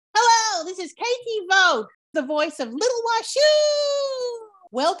This is Katie Vogt, the voice of Little Washu.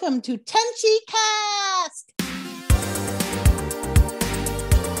 Welcome to Tenchicast.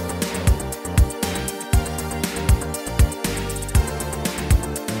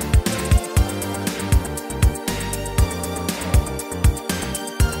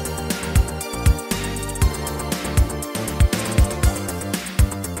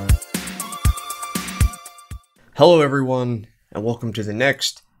 Hello everyone, and welcome to the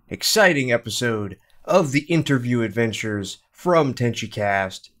next exciting episode of the interview adventures from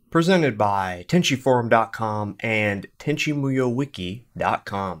Tenchicast, presented by Tenchiforum.com and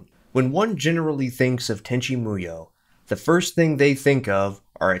TenchiMuyoWiki.com. When one generally thinks of Tenchi Muyo, the first thing they think of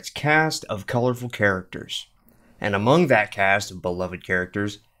are its cast of colorful characters. And among that cast of beloved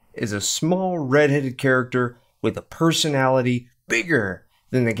characters is a small red-headed character with a personality bigger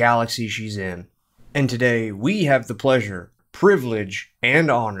than the galaxy she's in. And today, we have the pleasure, privilege,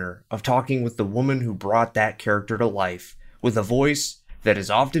 and honor of talking with the woman who brought that character to life, with a voice that is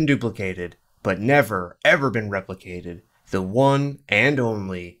often duplicated, but never, ever been replicated, the one and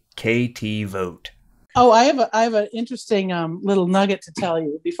only KT Vogt. Oh, I have an interesting little nugget to tell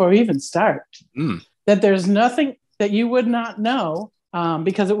you before we even start. That there's nothing that you would not know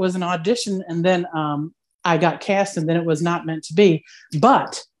because it was an audition, and then I got cast, and then it was not meant to be.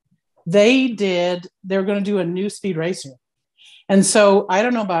 But they were going to do a new Speed Racer. And so I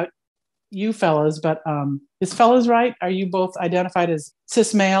don't know about you fellas, but is fellas right? Are you both identified as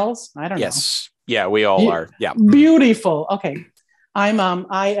cis males? I don't know. Yes. Yeah, we all are. Yeah. Beautiful. Okay. I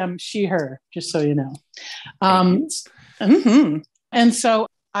am she, her, just so you know. And so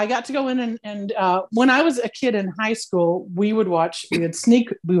I got to go in and when I was a kid in high school, we would sneak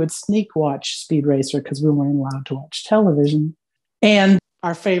watch Speed Racer because we weren't allowed to watch television. And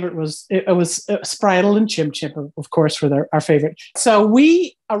our favorite was Spritle and Chim Chim, of course, were our favorite. So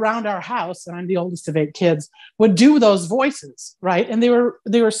we, around our house, and I'm the oldest of 8 kids, would do those voices, right? And they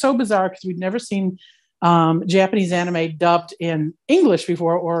were so bizarre because we'd never seen Japanese anime dubbed in English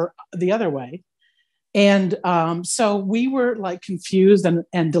before or the other way. And so we were like confused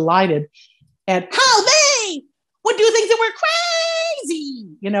and delighted at how they would do things that were crazy,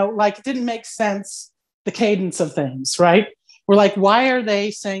 like it didn't make sense, the cadence of things, right? We're like, why are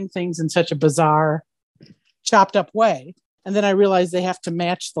they saying things in such a bizarre, chopped up way? And then I realized they have to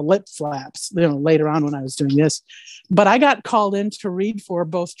match the lip flaps, later on when I was doing this. But I got called in to read for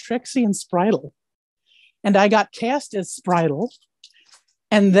both Trixie and Spritle. And I got cast as Spritle.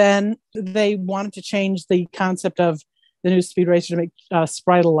 And then they wanted to change the concept of the new Speed Racer to make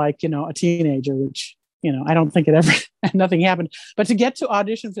Spritle like, a teenager, which, I don't think nothing happened. But to get to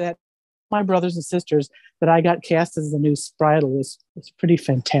audition for that, my brothers and sisters, that I got cast as the new Spritle was pretty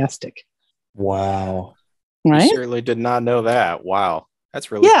fantastic. Wow. Right? I certainly did not know that. Wow. That's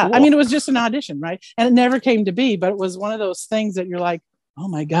really cool. I mean, it was just an audition, right? And it never came to be, but it was one of those things that you're like, oh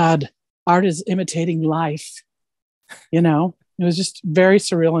my God, art is imitating life. It was just very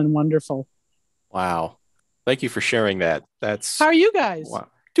surreal and wonderful. Wow. Thank you for sharing that. How are you guys? Wow.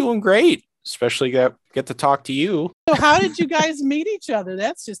 Doing great. Especially get to talk to you. So how did you guys meet each other?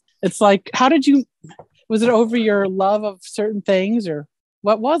 It's like, was it over your love of certain things or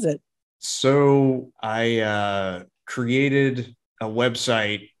what was it? So I created a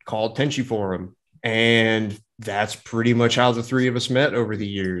website called Tenchiforum, and that's pretty much how the three of us met over the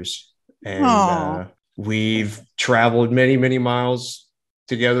years. And we've traveled many, many miles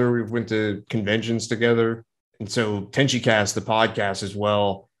together. We went to conventions together. And so Tenchicast, the podcast as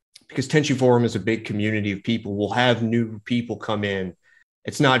well, because Tenchiforum is a big community of people. We'll have new people come in.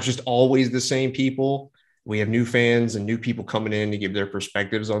 It's not just always the same people. We have new fans and new people coming in to give their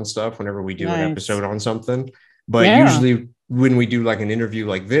perspectives on stuff whenever we do an episode on something. But usually when we do like an interview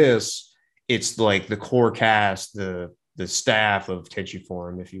like this, it's like the core cast, the staff of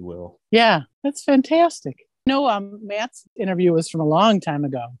Tenchiforum, if you will. Yeah, that's fantastic. Matt's interview was from a long time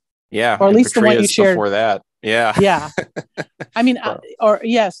ago. Yeah. Or at least the one you shared before that. Yeah. Yeah. I mean,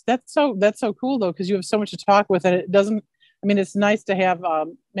 yes, that's so cool though, because you have so much to talk with, and it's nice to have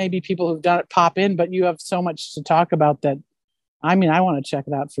maybe people who've done it pop in, but you have so much to talk about that. I want to check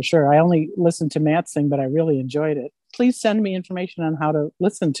it out for sure. I only listened to Matt's thing, but I really enjoyed it. Please send me information on how to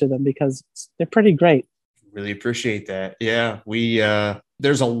listen to them because they're pretty great. Really appreciate that. Yeah,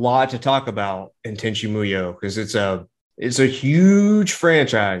 there's a lot to talk about in Tenchi Muyo because it's a huge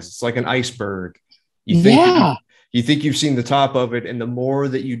franchise. It's like an iceberg. You think you've seen the top of it, and the more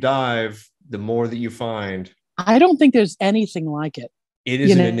that you dive, the more that you find. I don't think there's anything like it. It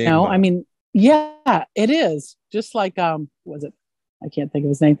is an enigma. Yeah, it is. Just like was it? I can't think of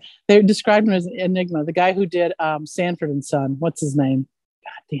his name. They described him as an enigma. The guy who did Sanford and Son. What's his name?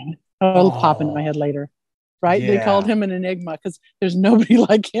 God damn it! It'll pop into my head later. Right? Yeah. They called him an enigma because there's nobody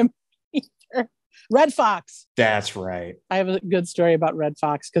like him either. Red Fox. That's right. I have a good story about Red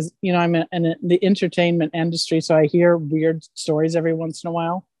Fox because, I'm in the entertainment industry, so I hear weird stories every once in a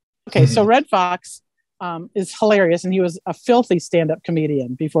while. Okay, so Red Fox is hilarious, and he was a filthy stand-up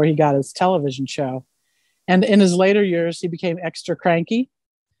comedian before he got his television show. And in his later years, he became extra cranky.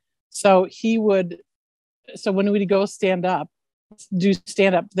 So when we'd go do stand up,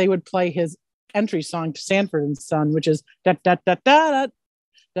 they would play his entry song to Sanford and Son, which is da da da da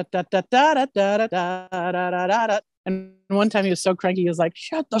da da da da da da da da da da. And one time he was so cranky, he was like,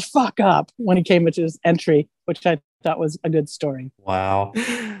 "Shut the fuck up!" when he came into his entry, which I thought was a good story. Wow.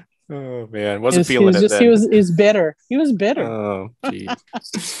 Oh man, wasn't feeling it then. He was bitter. He was bitter. Oh,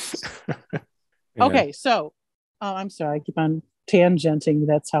 geez. Okay, so I'm sorry, I keep on tangenting.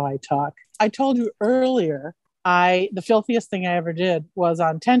 That's how I talk. I told you earlier, the filthiest thing I ever did was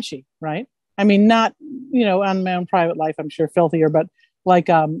on Tenchi, right? I mean, not, on my own private life, I'm sure filthier, but like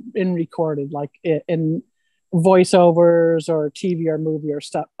in recorded, like in voiceovers or TV or movie or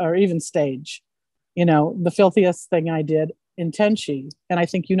stuff, or even stage. The filthiest thing I did in Tenchi, and I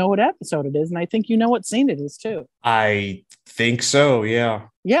think you know what episode it is, and I think you know what scene it is too. I think so, yeah.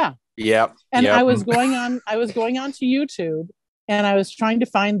 Yeah. Yep. And I was going on to YouTube, and I was trying to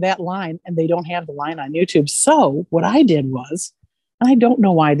find that line, and they don't have the line on YouTube. So what I did was, and I don't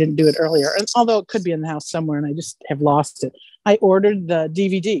know why I didn't do it earlier, although it could be in the house somewhere, and I just have lost it. I ordered the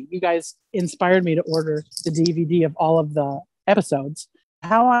DVD. You guys inspired me to order the DVD of all of the episodes.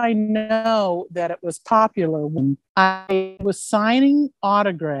 How I know that it was popular when I was signing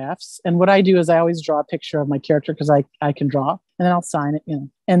autographs, and what I do is I always draw a picture of my character because I can draw, and then I'll sign it.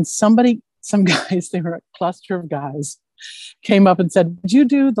 And some guys, they were a cluster of guys, came up and said, "Did you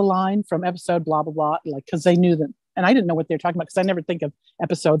do the line from episode blah blah blah?" Like, because they knew them, and I didn't know what they were talking about because I never think of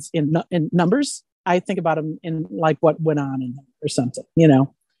episodes in numbers. I think about them in like what went on in them or something,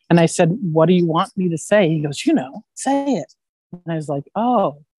 And I said, "What do you want me to say?" He goes, "Say it." And I was like,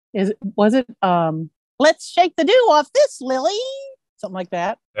 "Oh, was it let's shake the dew off this, Lily?" Something like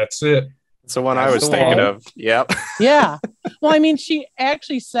that. That's it. It's the one I was thinking of. Yep. Yeah. Well, I mean, she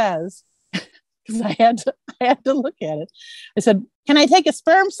actually says, because I had to look at it. I said, "Can I take a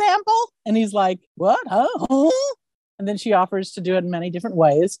sperm sample?" And he's like, "What? Huh?" And then she offers to do it in many different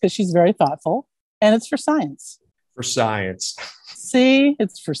ways because she's very thoughtful, and it's for science. For science. See,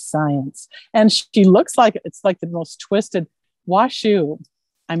 it's for science. And she looks like it's like the most twisted Washu.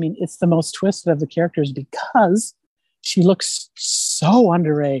 I mean, it's the most twisted of the characters because she looks so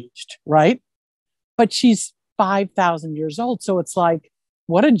underaged, right? But she's 5,000 years old. So it's like,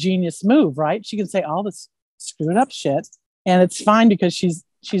 what a genius move, right? She can say all this screwed up shit, and it's fine because she's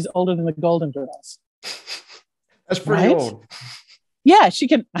older than the Golden Girls. That's pretty old. Yeah, she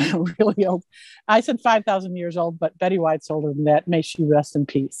can. Really old. I said 5,000 years old, but Betty White's older than that. May she rest in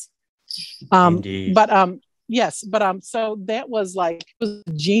peace. Indeed. But yes, but so that was like, it was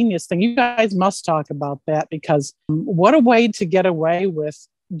a genius thing. You guys must talk about that because what a way to get away with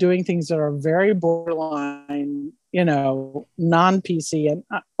doing things that are very borderline, non-PC. And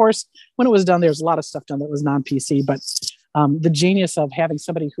of course, when it was done, there's a lot of stuff done that was non-PC, but the genius of having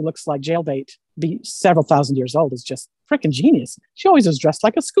somebody who looks like jailbait be several thousand years old is just freaking genius. She always was dressed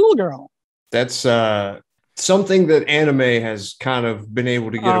like a schoolgirl. That's something that anime has kind of been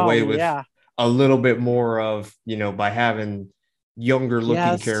able to get away with a little bit more of, by having younger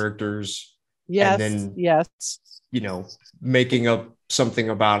looking characters. Yes. And then, making up something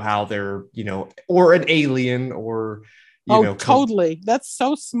about how they're, or an alien or, totally. That's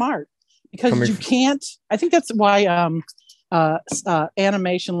so smart because you can't, I think that's why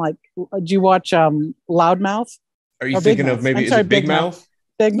animation, like, do you watch Loudmouth? Are you thinking of maybe Big Mouth?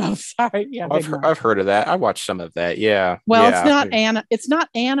 Big Mouth, sorry. Yeah, I've heard of that. I watched some of that. Yeah. Well, it's not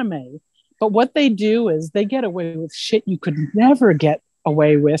anime, but what they do is they get away with shit you could never get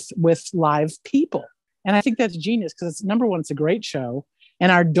away with live people. And I think that's genius because it's number one, it's a great show.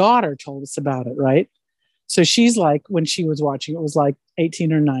 And our daughter told us about it, right? So she's like, when she was watching, it was like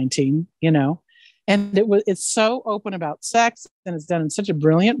 18 or 19, and it's so open about sex and it's done in such a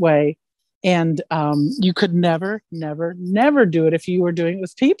brilliant way. And you could never do it if you were doing it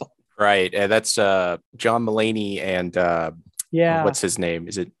with people. Right. That's John Mulaney and what's his name?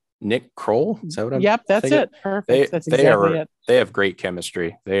 Is it Nick Kroll? Is that what I'm Yep, that's thinking? it. Perfect. That's exactly it. They have great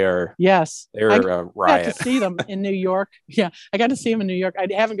chemistry. They are. Yes. They're a riot. I got to see them in New York. Yeah, I got to see them in New York. I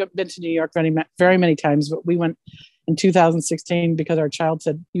haven't been to New York very many times, but we went in 2016 because our child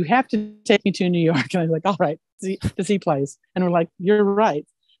said, "You have to take me to New York." And I was like, "All right, to see plays." And we're like, "You're right."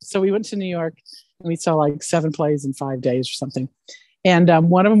 So we went to New York and we saw like 7 plays in 5 days or something. And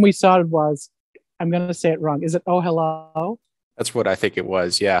one of them we saw was, I'm going to say it wrong. Is it Oh Hello? That's what I think it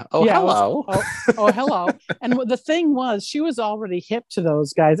was. Yeah. Oh, Yeah, hello. Oh Hello. And the thing was, she was already hip to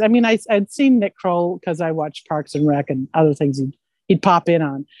those guys. I mean, I'd seen Nick Kroll because I watched Parks and Rec and other things he'd pop in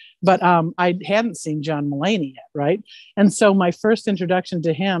on. But I hadn't seen John Mulaney yet, right? And so my first introduction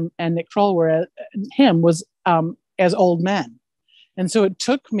to him and Nick Kroll was as old men. And so it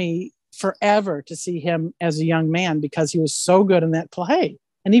took me forever to see him as a young man because he was so good in that play.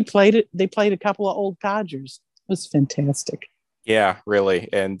 And they played a couple of old codgers. It was fantastic. Yeah, really.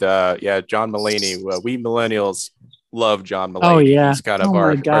 And John Mulaney, we millennials love John Mulaney. Oh, yeah. He's kind of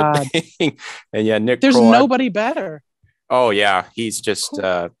our thing. And yeah, Nick There's Kroll, nobody better. Oh, yeah. He's just,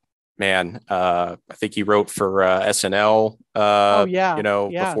 man, I think he wrote for SNL,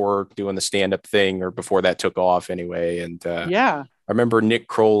 before doing the stand-up thing or before that took off anyway. And I remember Nick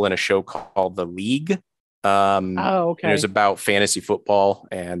Kroll in a show called The League. Okay. It was about fantasy football,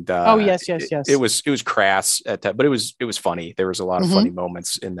 and yes. It was crass at that, but it was funny. There was a lot of funny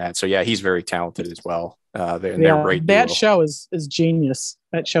moments in that. So yeah, he's very talented as well. They're great. That show is genius.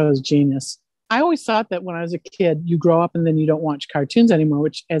 That show is genius. I always thought that when I was a kid, you grow up and then you don't watch cartoons anymore,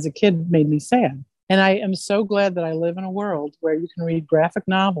 which as a kid made me sad. And I am so glad that I live in a world where you can read graphic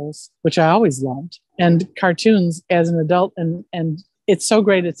novels, which I always loved, and cartoons as an adult. And it's so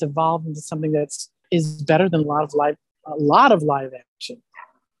great. It's evolved into something is better than a lot of live action,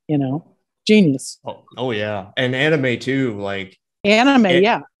 genius. Oh yeah. And anime too, like anime.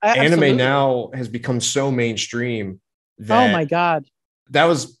 Yeah. Anime now has become so mainstream that, oh my God. That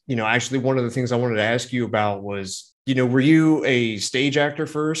was, actually one of the things I wanted to ask you about was, were you a stage actor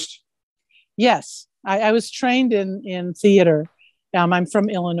first? Yes. I was trained in theater. I'm from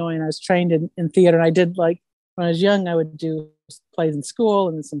Illinois and I was trained in theater. And I did, like, when I was young, I would do plays in school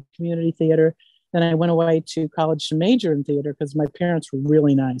and some community theater. Then I went away to college to major in theater because my parents were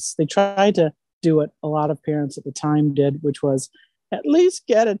really nice. They tried to do what a lot of parents at the time did, which was at least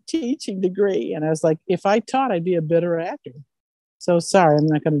get a teaching degree. And I was like, if I taught, I'd be a better actor. So sorry, I'm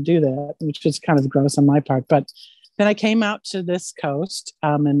not going to do that, which was kind of gross on my part. But then I came out to this coast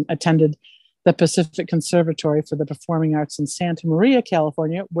and attended the Pacific Conservatory for the Performing Arts in Santa Maria,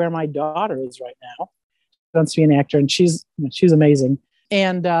 California, where my daughter is right now. She wants to be an actor, and she's amazing.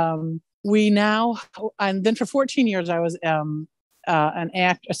 And and then for 14 years, I was a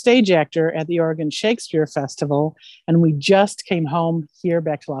stage actor at the Oregon Shakespeare Festival, and we just came home here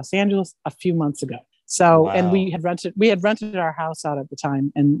back to Los Angeles a few months ago. So, wow. And we had rented our house out at the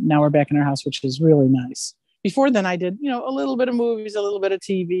time, and now we're back in our house, which is really nice. Before then, I did, a little bit of movies, a little bit of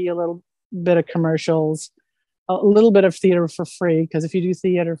TV, a little bit of commercials, a little bit of theater for free. Because if you do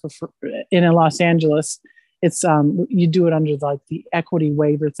theater in Los Angeles, it's you do it under like the equity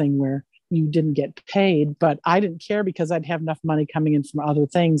waiver thing where you didn't get paid, but I didn't care because I'd have enough money coming in from other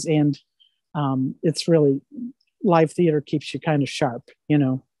things, and it's really live theater keeps you kind of sharp,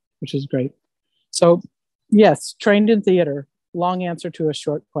 which is great. So, yes, trained in theater. Long answer to a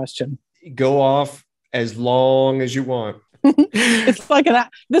short question. Go off as long as you want. It's like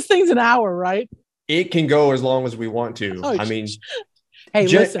this thing's an hour, right? It can go as long as we want to. Oh, I mean, hey,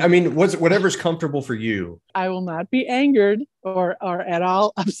 listen. I mean, whatever's comfortable for you. I will not be angered or at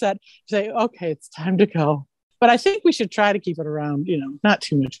all upset. Say, okay, it's time to go. But I think we should try to keep it around, not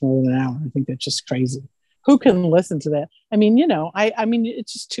too much more than an hour. I think that's just crazy. Who can listen to that? I mean, I mean,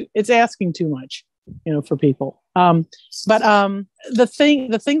 it's just it's asking too much, for people. But the thing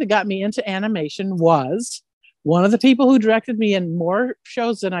that got me into animation was one of the people who directed me in more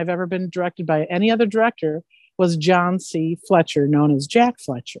shows than I've ever been directed by any other director was John C. Fletcher, known as Jack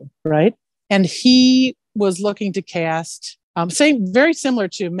Fletcher, right? And he was looking to cast, very similar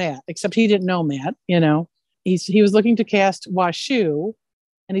to Matt, except he didn't know Matt, He was looking to cast Washu.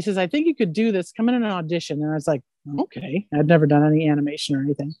 And he says, I think you could do this. Come in an audition. And I was like, okay. I'd never done any animation or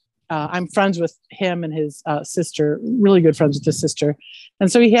anything. I'm friends with him and his sister, really good friends with his sister.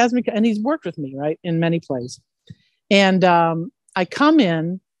 And so he has me, and he's worked with me, right, in many plays. And I come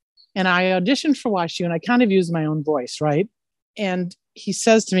in and I auditioned for Washu, and I kind of use my own voice, right? And he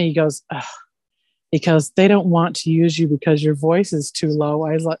says to me, he goes, because they don't want to use you because your voice is too low.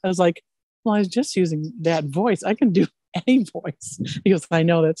 I was like, well, I was just using that voice. I can do any voice. He goes, I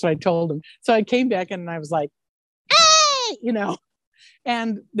know, that's what I told him. So I came back and I was like, hey,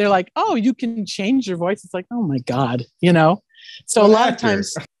 and they're like, oh, you can change your voice. It's like, oh my God, So a lot of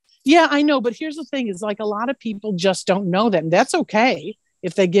times, yeah, I know. But here's the thing is like a lot of people just don't know that. And that's okay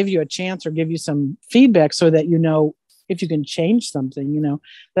if they give you a chance or give you some feedback so that, if you can change something,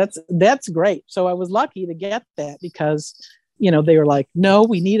 that's great. So I was lucky to get that because, they were like, no,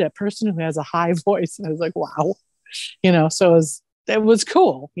 we need a person who has a high voice. And I was like, wow. So it was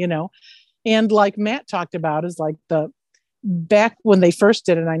cool, and like Matt talked about is like back when they first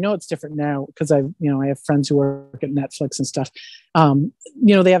did it, and I know it's different now because I have friends who work at Netflix and stuff.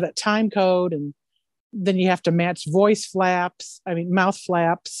 They have that time code, and then you have to match mouth flaps,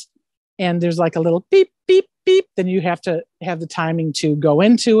 and there's like a little beep, beep, beep. Then you have to have the timing to go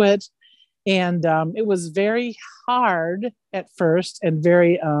into it. And it was very hard at first and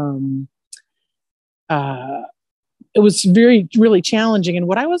very, it was really challenging. And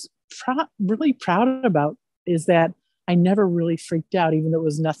what I was really proud about is that I never really freaked out, even though it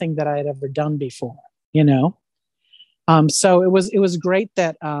was nothing that I had ever done before, So it was great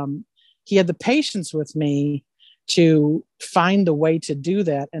that he had the patience with me to find the way to do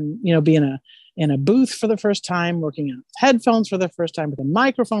that, and be in a booth for the first time, working on headphones for the first time, with a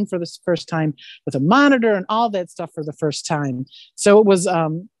microphone for the first time, with a monitor and all that stuff for the first time. So it was a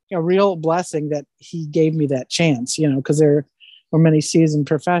real blessing that he gave me that chance, because there were many seasoned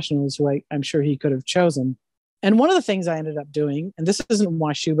professionals who I'm sure he could have chosen. And one of the things I ended up doing, and this isn't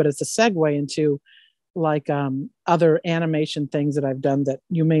Washu, but it's a segue into like other animation things that I've done that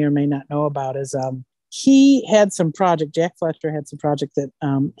you may or may not know about, is he had some project, Jack Fletcher had some project that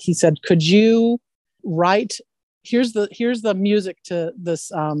he said, could you write, here's the music to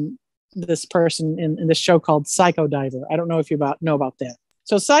this this person in this show called Psycho Diver. I don't know if you know about that.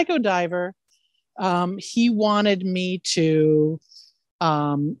 So Psycho Diver, he wanted me to,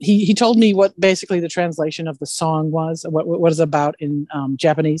 he told me what basically the translation of the song was, what it's about in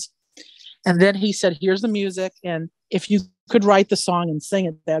Japanese. And then he said, here's the music, and if you could write the song and sing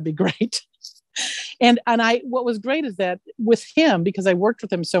it, that'd be great. And what was great is that with him, because I worked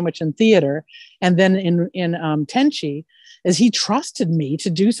with him so much in theater and then in Tenchi, is he trusted me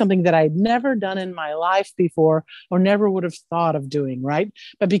to do something that I'd never done in my life before or never would have thought of doing, right?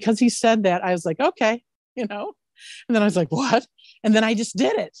 But because he said that, I was like, okay, and then I was like, what? And then I just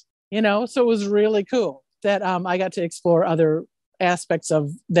did it, so it was really cool that I got to explore other aspects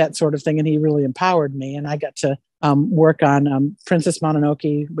of that sort of thing, and he really empowered me, and I got to work on Princess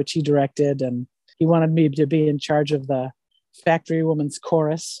Mononoke, which he directed, and he wanted me to be in charge of the Factory Woman's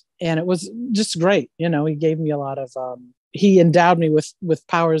Chorus, and it was just great. He gave me a lot of he endowed me with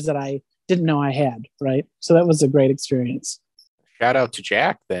powers that I didn't know I had, right? So that was a great experience. Shout out to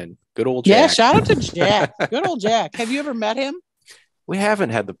Jack then. Good old Jack. Yeah, shout out to Jack. Good old Jack. Have you ever met him? We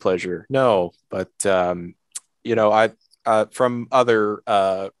haven't had the pleasure, no, but I from other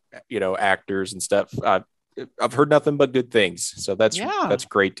actors and stuff, I've heard nothing but good things. So that's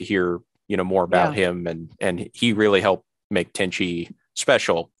great to hear, more about him, and he really helped make Tenchi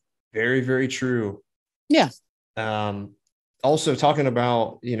special. Very, very true. Yeah. Also talking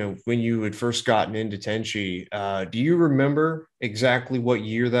about, when you had first gotten into Tenchi, do you remember exactly what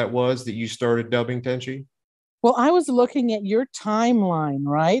year that was that you started dubbing Tenchi? Well, I was looking at your timeline,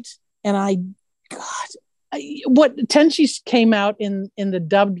 right? And what Tenchi came out in the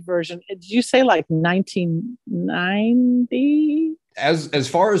dubbed version? Did you say like 1990? As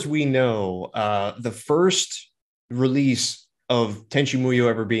far as we know, the first release of Tenchi Muyo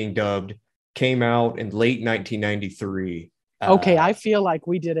ever being dubbed came out in late 1993. Okay, I feel like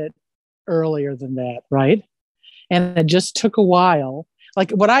we did it earlier than that, right? And it just took a while. Like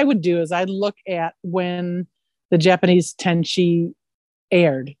what I would do is I'd look at when the Japanese Tenchi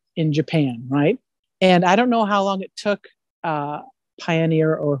aired in Japan, right? And I don't know how long it took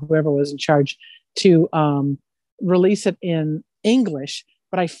Pioneer or whoever was in charge to release it in English,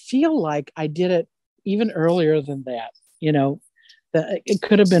 but I feel like I did it even earlier than that. It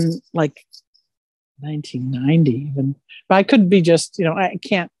could have been like 1990 even, but I could be just, I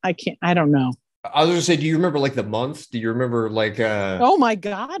don't know. I was going to say, do you remember like the month? Do you remember like? Oh my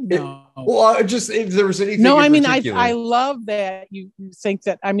God, no. Just if there was anything. No, I mean, I love that you think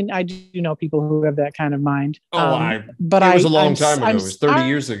that. I mean, I do know people who have that kind of mind. But it was a long time ago. It was 30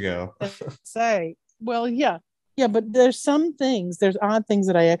 years ago. But there's odd things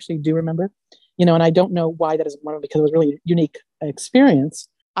that I actually do remember, and I don't know why that isn't one of them, because it was really a unique experience.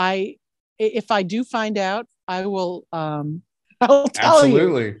 If I do find out, I will. I'll tell you.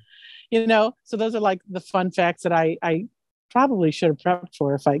 Absolutely. So those are like the fun facts that I probably should have prepped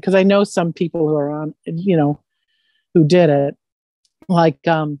for because I know some people who are on, who did it. Like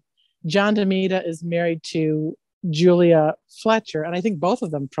John DeMita is married to Julia Fletcher, and I think both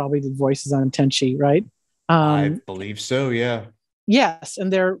of them probably did voices on Tenchi, right? I believe so, yeah. Yes,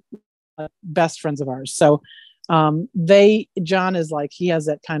 and they're best friends of ours. So John is like, he has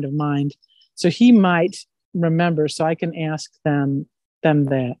that kind of mind, so he might remember. So I can ask them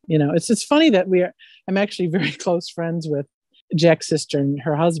that. It's funny that I'm actually very close friends with Jack's sister and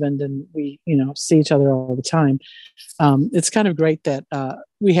her husband, and we, see each other all the time. It's kind of great that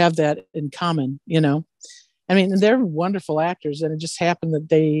we have that in common, I mean, they're wonderful actors, and it just happened that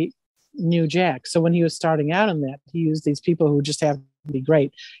they knew Jack. So when he was starting out in that, he used these people who just happened to be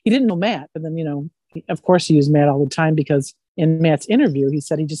great. He didn't know Matt, but then, of course he used Matt all the time, because in Matt's interview, he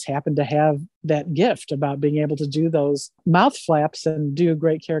said he just happened to have that gift about being able to do those mouth flaps and do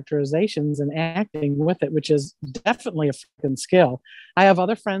great characterizations and acting with it, which is definitely a freaking skill. I have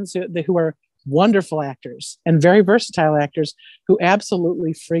other friends who are wonderful actors and very versatile actors who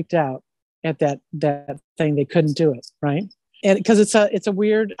absolutely freaked out at that thing. They couldn't do it, right? And because it's a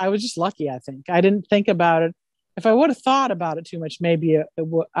weird, I was just lucky, I think. I didn't think about it. If I would have thought about it too much, maybe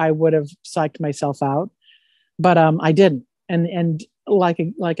I would have psyched myself out, but I didn't. And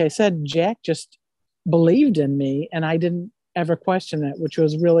like I said, Jack just believed in me, and I didn't ever question it, which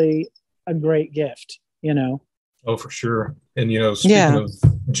was really a great gift, Oh, for sure. And, speaking of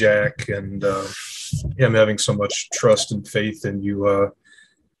Jack and him having so much trust and faith in you, what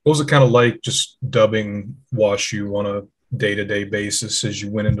was it kind of like just dubbing Washu on a day-to-day basis as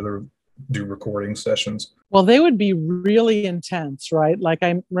you went into do recording sessions? Well, they would be really intense, right? Like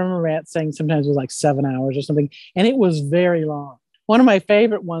I remember Matt saying sometimes it was like 7 hours or something, and it was very long. One of my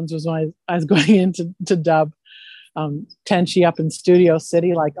favorite ones was when I was going in to dub Tenchi up in Studio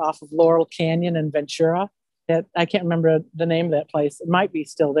City, like off of Laurel Canyon and Ventura. I can't remember the name of that place. It might be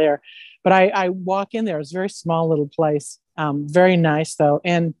still there. But I walk in there. It's a very small little place. Very nice, though.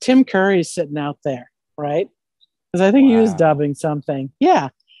 And Tim Curry's sitting out there, right? Because I think he was dubbing something. Yeah.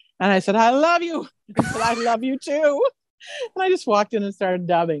 And I said, I love you. He said, I love you too. And I just walked in and started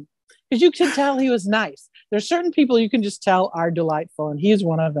dubbing. Because you can tell he was nice. There's certain people you can just tell are delightful, and he's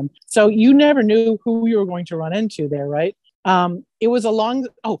one of them. So you never knew who you were going to run into there, right? It was a long,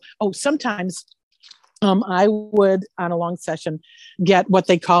 sometimes I would, on a long session, get what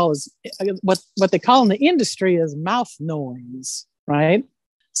they call what they call in the industry is mouth noise, right?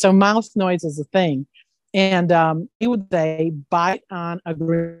 So mouth noise is a thing. And he would say, bite on a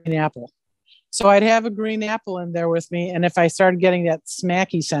green apple. So I'd have a green apple in there with me. And if I started getting that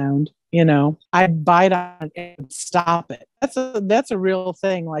smacky sound, I'd bite on it and stop it. That's a real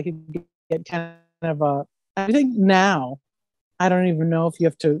thing. Like you get kind of I think now, I don't even know if you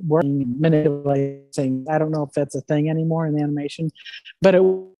have to work manipulating. I don't know if that's a thing anymore in animation, but it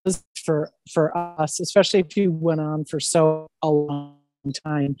was for us, especially if you went on for so a long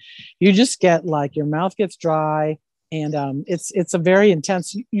time. You just get like your mouth gets dry, and it's a very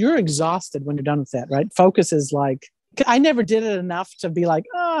intense. You're exhausted when you're done with that, right? Focus is like, I never did it enough to be like,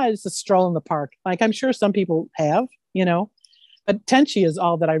 it's a stroll in the park. Like I'm sure some people have, but Tenchi is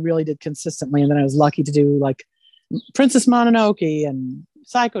all that I really did consistently, and then I was lucky to do like Princess Mononoke and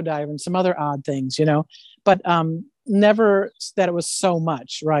Psycho Dive and some other odd things, but never that it was so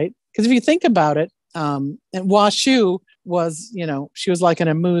much, right? Because if you think about it, and Washu was, she was like an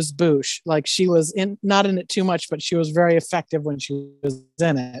amuse bouche. Like she was not in it too much, but she was very effective when she was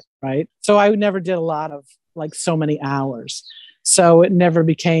in it, right? So I never did a lot of like so many hours. So it never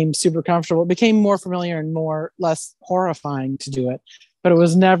became super comfortable. It became more familiar and less horrifying to do it, but it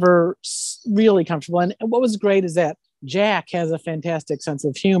was never really comfortable. And what was great is that Jack has a fantastic sense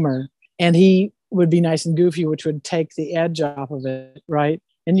of humor, and he would be nice and goofy, which would take the edge off of it, right?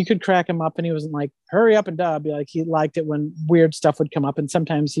 And you could crack him up, and he wasn't like, hurry up and dub. Like he liked it when weird stuff would come up, and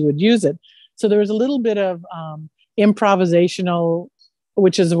sometimes he would use it. So there was a little bit of improvisational,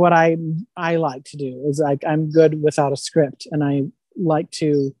 which is what I like to do. Is like I'm good without a script, and I like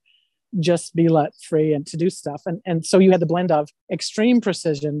to just be let free and to do stuff. And so you had the blend of extreme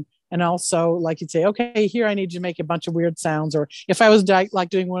precision, and also like you'd say, okay, here I need you to make a bunch of weird sounds. Or if I was like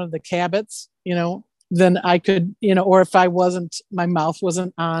doing one of the Cabots, then I could, or if my mouth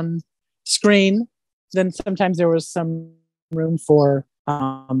wasn't on screen, then sometimes there was some room for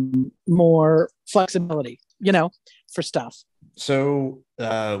more flexibility, for stuff. So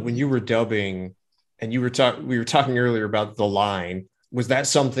when you were dubbing, and we were talking earlier about the line, was that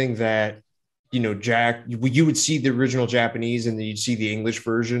something that, Jack, you would see the original Japanese and then you'd see the English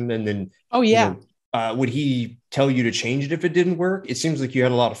version, and then, would he tell you to change it if it didn't work? It seems like you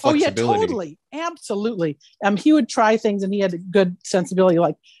had a lot of flexibility. Oh yeah, totally. Absolutely. He would try things, and he had a good sensibility.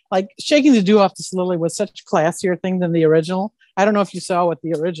 Like Shaking the Dew Off the Lily was such a classier thing than the original. I don't know if you saw what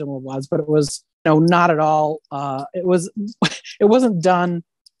the original was, but it was, not at all. It wasn't done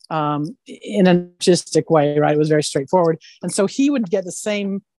in an artistic way, right? It was very straightforward. And so he would get the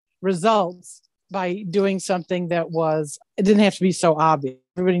same results by doing something that it didn't have to be so obvious.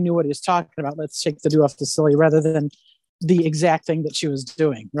 Everybody knew what he was talking about. Let's shake the dew off the silly, rather than the exact thing that she was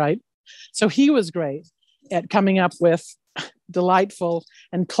doing, right? So he was great at coming up with delightful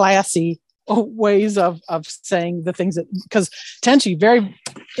and classy ways of saying the things that, because Tenchi, very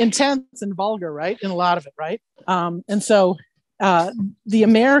intense and vulgar, right? In a lot of it, right? And so the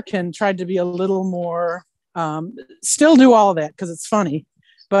American tried to be a little more, still do all of that because it's funny,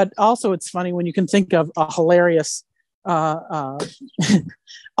 but also it's funny when you can think of a hilarious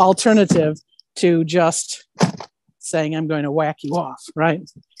alternative to just saying I'm going to whack you off, right?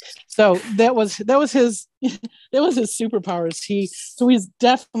 So that was his superpowers. He's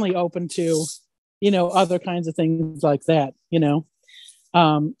definitely open to, other kinds of things like that,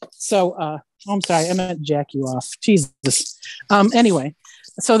 I'm sorry, I meant jack you off. Jesus. Anyway,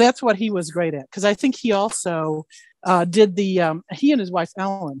 so that's what he was great at, because I think he also did the he and his wife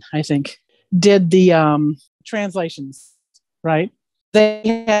Ellen, I think, did the translations, right? They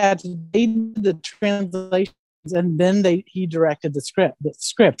did the translations, and then he directed the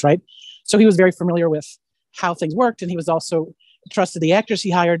script, right? So he was very familiar with how things worked, and he was also trusted the actors he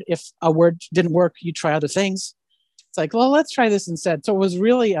hired. If a word didn't work, you try other things. It's like, well, let's try this instead. So it was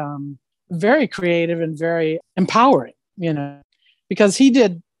really very creative and very empowering, because he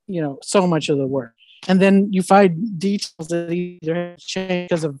did, so much of the work. And then you find details that either changed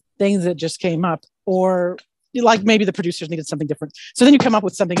because of things that just came up, or like maybe the producers needed something different. So then you come up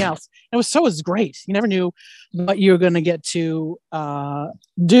with something else. And it was great. You never knew what you were going to get to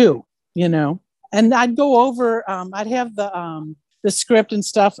do, And I'd go over, I'd have the script and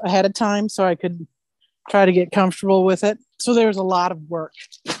stuff ahead of time so I could try to get comfortable with it. So there was a lot of work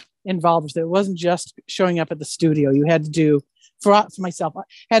involved with it. It wasn't just showing up at the studio. You had to do, for myself, I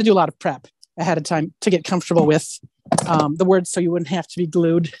had to do a lot of prep ahead of time to get comfortable with the words, so you wouldn't have to be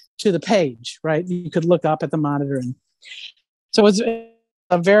glued to the page, right? You could look up at the monitor. And so it was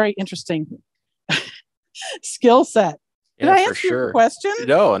a very interesting skill set. Did I answer your question?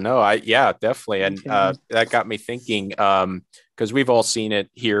 No, definitely. And that got me thinking, because we've all seen it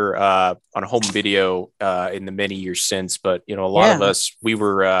here on home video in the many years since, but a lot of us, we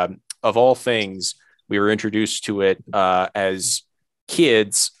were of all things, we were introduced to it as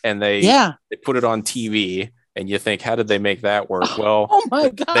kids, and they put it on TV, and you think, how did they make that work? Well, oh my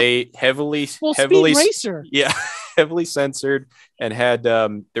God. They heavily Speed Racer. Yeah, heavily censored, and had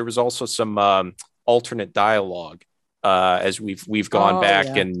there was also some alternate dialogue as we've gone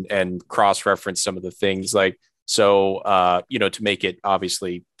back and cross-referenced some of the things, like, so to make it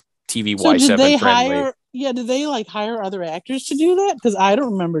obviously TV Y7 friendly. Did they hire other actors to do that? Because I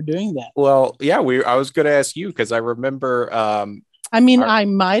don't remember doing that. Well, yeah, I was going to ask you, because I remember. I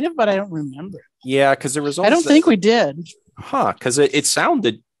might have, but I don't remember. Yeah, because there was also, I don't think we did. Because it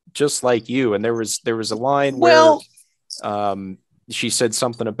sounded just like you, and there was a line where she said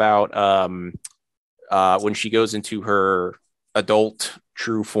something about when she goes into her adult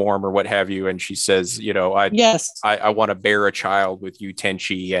true form or what have you, and she says, I want to bear a child with you,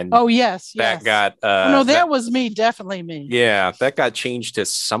 Tenchi, and that got that was me, definitely me. Yeah, that got changed to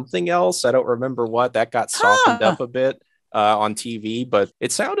something else. I don't remember what. That got softened up a bit on TV, but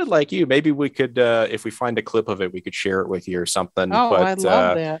it sounded like you. Maybe we could, if we find a clip of it, we could share it with you or something. I'd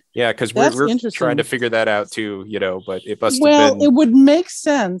love that. Yeah, because we're trying to figure that out too, but it must have been. It would make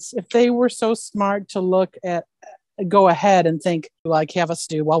sense if they were so smart to go ahead and think, have us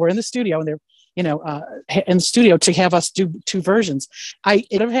do, while we're in the studio, and they're in the studio, to have us do two versions.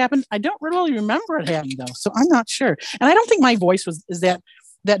 It have happened. I don't really remember it happening though, so I'm not sure. And I don't think my voice is that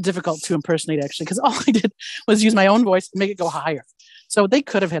difficult to impersonate, actually, because all I did was use my own voice and make it go higher. So they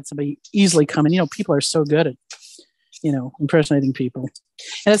could have had somebody easily come in. People are so good at impersonating people,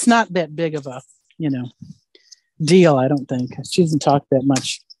 and it's not that big of a deal, I don't think. She doesn't talk that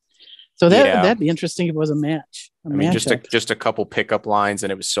much. So that'd be interesting if it was a match. Just a couple pickup lines,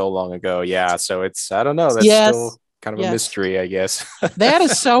 and it was so long ago. Yeah, so it's, I don't know. That's still kind of a mystery, I guess. That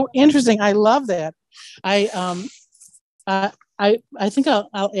is so interesting. I love that. I think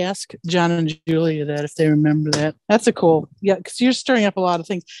I'll ask John and Julia that, if they remember that. That's because you're stirring up a lot of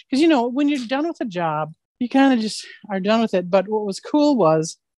things. Because when you're done with a job, you kind of just are done with it. But what was cool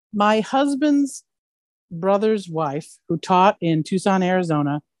was my husband's brother's wife, who taught in Tucson,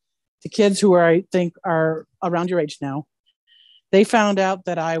 Arizona, to kids who I think are around your age now. They found out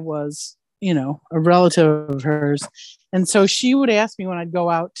that I was, a relative of hers. And so she would ask me when I'd go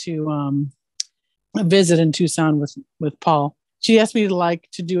out to visit in Tucson with Paul. She asked me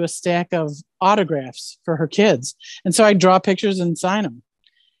to do a stack of autographs for her kids. And so I'd draw pictures and sign them.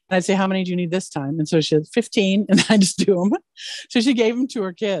 And I'd say, how many do you need this time? And so she had 15, and I just do them. So she gave them to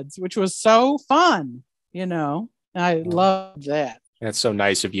her kids, which was so fun, And I loved that. That's so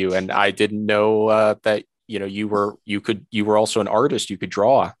nice of you. And I didn't know that, you were also an artist. You could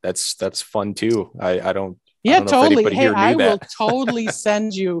draw. That's fun too. I don't Yeah, totally. Hey, I will totally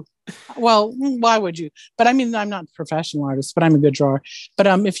send you. Well, why would you? But I mean, I'm not a professional artist, but I'm a good drawer. But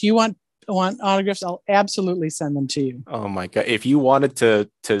if you want autographs, I'll absolutely send them to you. Oh my God. If you wanted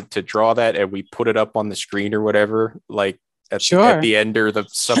to draw that and we put it up on the screen or whatever, like at the end or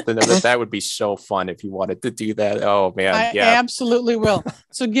something of it, that would be so fun if you wanted to do that. Oh man. I absolutely will.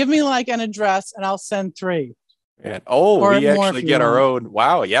 So give me like an address and I'll send 3. And we actually get our own.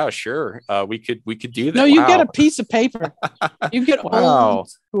 Wow. Yeah, sure. We could do that. No, you get a piece of paper. You get old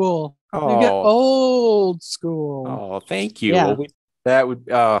school. You get old school. Oh, thank you. Yeah. Well, that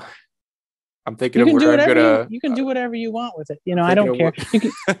would, I'm thinking you can do whatever you want with it. I don't care.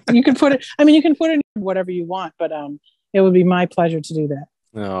 You can put it, you can put it in whatever you want, but it would be my pleasure to do that.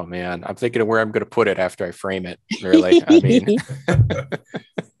 Oh man, I'm thinking of where I'm going to put it after I frame it. Really, I mean.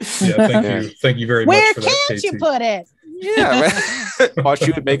 Thank you very much. Where for that, can't you put it? Yeah,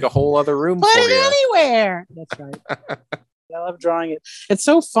 Washu would make a whole other room. Put it anywhere. That's right. I love drawing it. It's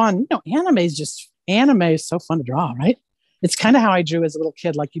so fun. Anime is so fun to draw, right? It's kind of how I drew as a little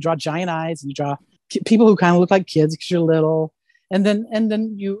kid. Like you draw giant eyes and you draw people who kind of look like kids because you're little, and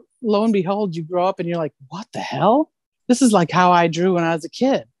then you, lo and behold, you grow up and you're like, what the hell? This is like how I drew when I was a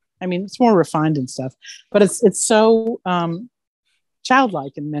kid. I mean, it's more refined and stuff, but it's so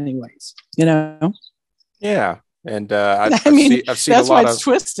childlike in many ways, Yeah, and I've seen that's a lot why it's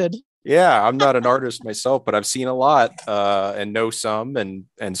twisted. Yeah, I'm not an artist myself, but I've seen a lot and know some and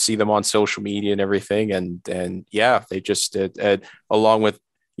see them on social media and everything, and yeah, they just along with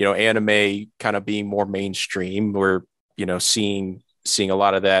anime kind of being more mainstream, we're seeing a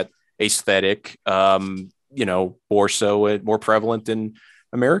lot of that aesthetic. More prevalent in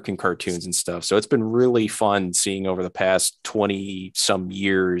American cartoons and stuff. So it's been really fun seeing over the past 20 some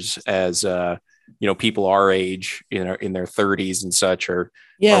years as, people our age, in their 30s and such are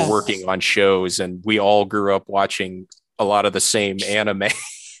working on shows, and we all grew up watching a lot of the same anime.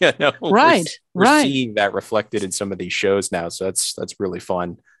 Right. We're seeing that reflected in some of these shows now. So that's really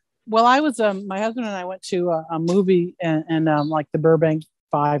fun. Well, I was, my husband and I went to a movie and like the Burbank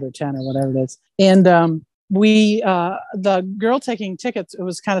 5 or 10 or whatever it is. And, the girl taking tickets, it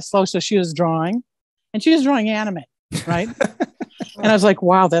was kind of slow. So she was drawing anime. Right. And I was like,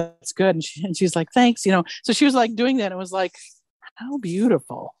 wow, that's good. And she's like, thanks. So she was like doing that. It was like, how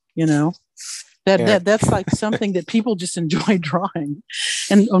beautiful, that's like something that people just enjoy drawing.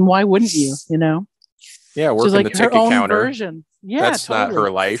 And why wouldn't you, Yeah. Working like the ticket counter. Version. Yeah. That's totally. not her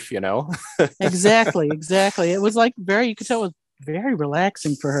life, Exactly. You could tell it was very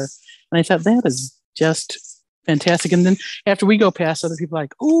relaxing for her. And I thought that is just fantastic. And then after we go past, other people are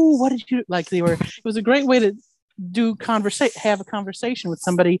like, oh, what did you like? It was a great way to have a conversation with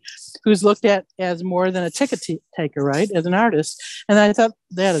somebody who's looked at as more than a ticket taker, right? As an artist. And I thought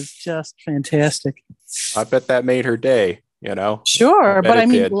that is just fantastic. I bet that made her day, Sure. But I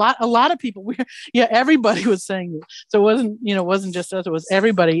mean, a lot of people, everybody was saying it. So it wasn't just us. It was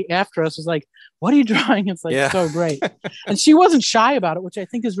everybody after us was like, what are you drawing? It's like, so great. And she wasn't shy about it, which I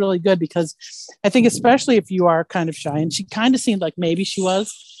think is really good, because I think especially if you are kind of shy, and she kind of seemed like maybe she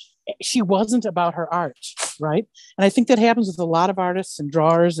wasn't about her art. Right. And I think that happens with a lot of artists and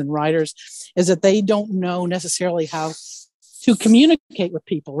drawers and writers, is that they don't know necessarily how to communicate with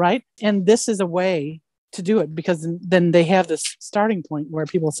people. Right. And this is a way to do it, because then they have this starting point where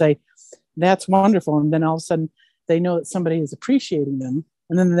people say, that's wonderful. And then all of a sudden they know that somebody is appreciating them,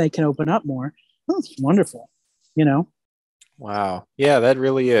 and then they can open up more. Oh, it's wonderful. Wow. Yeah, that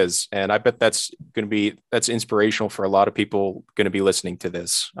really is. And I bet that's inspirational for a lot of people going to be listening to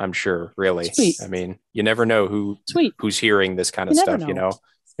this. I'm sure. Really. Sweet. I mean, you never know who's hearing this kind of stuff,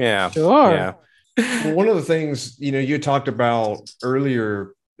 Yeah. Sure. Yeah. Well, one of the things, you talked about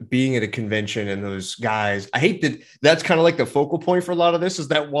earlier, being at a convention and those guys, I hate that's kind of like the focal point for a lot of this, is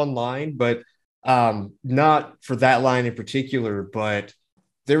that one line, but not for that line in particular, but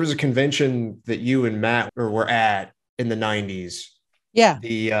there was a convention that you and Matt were at in the 90s. Yeah.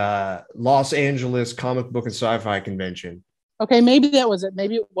 The Los Angeles Comic Book and Sci-Fi Convention. Okay, maybe that was it.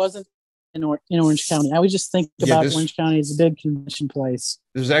 Maybe it wasn't in Orange County. I would just think about Orange County as a big convention place.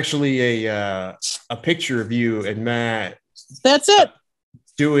 There's actually a picture of you and Matt. That's it.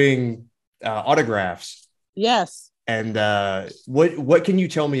 Doing autographs. Yes. And what can you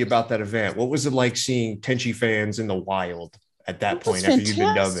tell me about that event? What was it like seeing Tenchi fans in the wild at that point after you've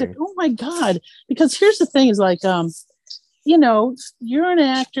been dubbing? Oh my God. Because here's the thing is like, you're an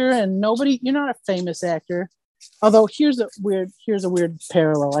actor and you're not a famous actor. Although here's a weird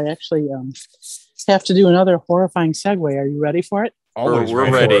parallel. I actually have to do another horrifying segue. Are you ready for it? We're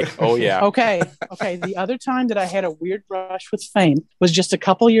ready. Oh yeah. Okay. The other time that I had a weird brush with fame was just a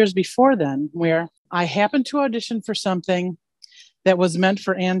couple years before then, where I happened to audition for something that was meant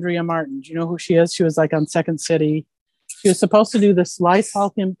for Andrea Martin. Do you know who she is? She was like on Second City. She was supposed to do this Lysol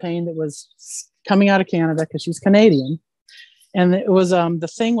campaign that was coming out of Canada because she's Canadian. And it was the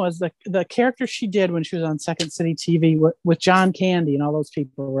thing was the character she did when she was on Second City TV with John Candy and all those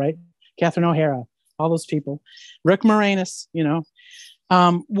people, right? Catherine O'Hara, all those people. Rick Moranis,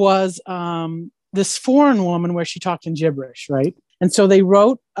 was this foreign woman where she talked in gibberish, right? And so they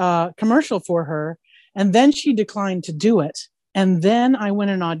wrote a commercial for her, and then she declined to do it. And then I went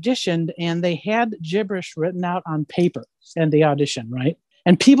and auditioned, and they had gibberish written out on paper and the audition, right?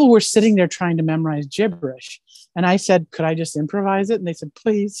 And people were sitting there trying to memorize gibberish. And I said, could I just improvise it? And they said,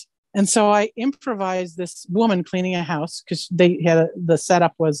 please. And so I improvised this woman cleaning a house because they had the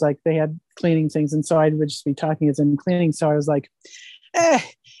setup was like they had cleaning things. And so I would just be talking as in cleaning. So I was like,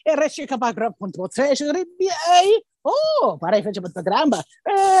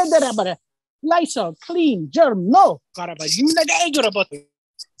 Lysol, clean, germ, no.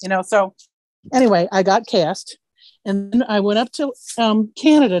 So anyway, I got cast. And then I went up to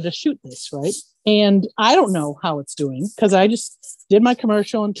Canada to shoot this, right? And I don't know how it's doing because I just did my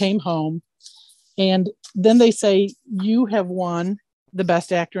commercial and came home. And then they say, you have won the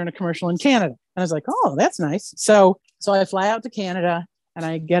best actor in a commercial in Canada. And I was like, oh, that's nice. So I fly out to Canada and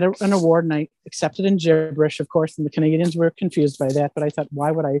I get an award and I accept it in gibberish, of course. And the Canadians were confused by that. But I thought,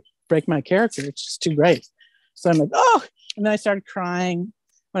 why would I break my character? It's just too great. So I'm like, oh, and then I started crying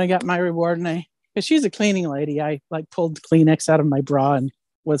when I got my reward. And because she's a cleaning lady, I like pulled Kleenex out of my bra and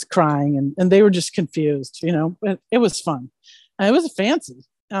was crying and they were just confused, but it was fun. And it was fancy.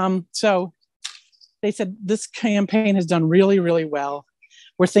 So they said, this campaign has done really, really well.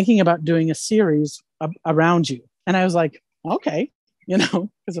 We're thinking about doing a series around you. And I was like, okay,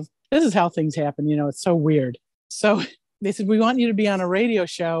 because this is how things happen. It's so weird. So they said, we want you to be on a radio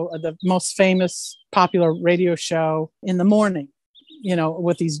show, the most famous, popular radio show in the morning,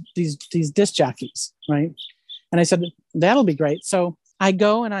 with these disc jockeys, right? And I said, that'll be great. So I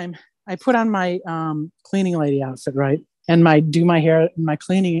go and I put on my cleaning lady outfit, right? And do my hair in my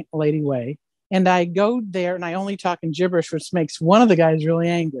cleaning lady way. And I go there and I only talk in gibberish, which makes one of the guys really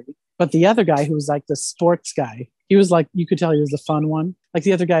angry. But the other guy, who was like the sports guy, he was like, you could tell he was the fun one. Like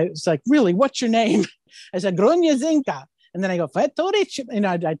the other guy was like, really, what's your name? I said, Grunya Zinka. And then I go, I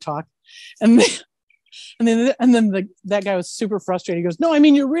talk. And then that guy was super frustrated. He goes, no, I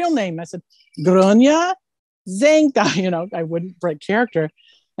mean your real name. I said, Grunya Zinka. I wouldn't break character.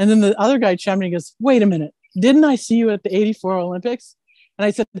 And then the other guy chimed in. He goes, wait a minute. Didn't I see you at the 84 Olympics? And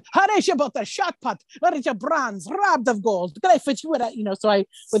I said, how is about the shot put? What is your bronze robbed of gold? Can I fit you with that? So I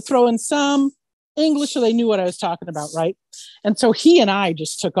would throw in some English so they knew what I was talking about, right? And so he and I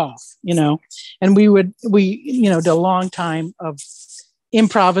just took off, and we did a long time of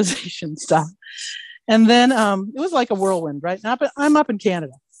improvisation stuff. And then it was like a whirlwind, right? Now, but I'm up in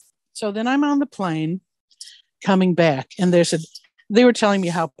Canada. So then I'm on the plane coming back, and they were telling me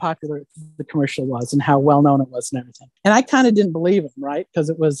how popular the commercial was and how well known it was and everything. And I kind of didn't believe them, right? Because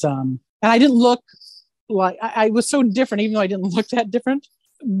it was, and I didn't look like, I was so different, even though I didn't look that different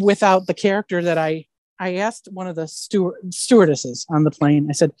without the character that I asked one of the stewardesses on the plane.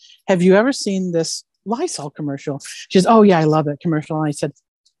 I said, have you ever seen this Lysol commercial? She says, oh yeah, I love that commercial. And I said,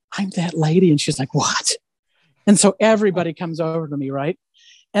 I'm that lady. And she's like, what? And so everybody comes over to me, right?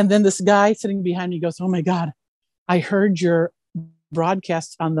 And then this guy sitting behind me goes, oh my God, I heard your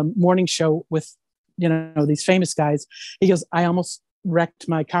broadcast on the morning show with, these famous guys. He goes, I almost wrecked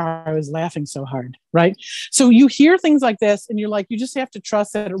my car. I was laughing so hard, right? So you hear things like this and you're like, you just have to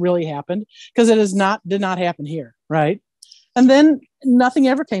trust that it really happened because it did not happen here, right? And then nothing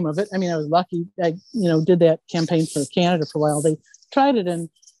ever came of it. I mean, I was lucky. I, did that campaign for Canada for a while. They tried it in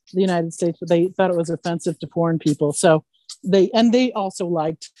the United States, but they thought it was offensive to foreign people. So they also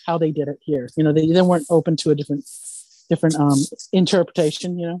liked how they did it here. They weren't open to a different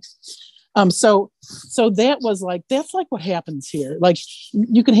interpretation, so that was like, that's like what happens here. Like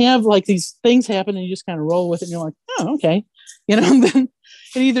you can have like these things happen and you just kind of roll with it and you're like, oh, okay. And then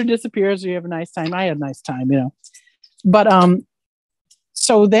it either disappears or you have a nice time. I had a nice time, but,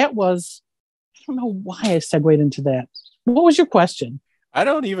 so that was, I don't know why I segued into that. What was your question? I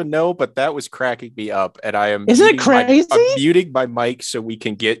don't even know, but that was cracking me up. And isn't it crazy? I'm muting my mic so we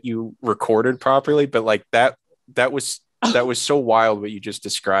can get you recorded properly. But like that was so wild what you just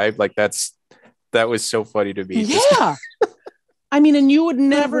described. Like that was so funny to me. Yeah. I mean, and you would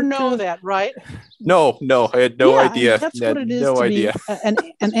never know that, right? No, I had no idea. That's what it is to be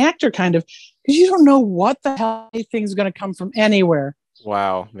an actor, kind of, because you don't know what the hell anything's going to come from anywhere.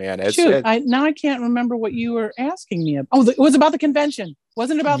 Wow, man. Now I can't remember what you were asking me about. Oh, it was about the convention.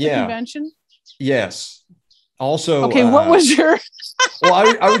 Wasn't it about the convention? Yes. Also, okay, what was your?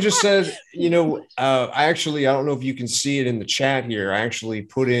 Well, I would just said, I don't know if you can see it in the chat here. I actually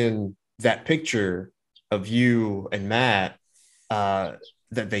put in that picture of you and Matt that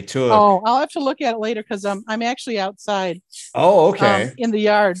they took. Oh, I'll have to look at it later because I'm actually outside. Oh, okay. In the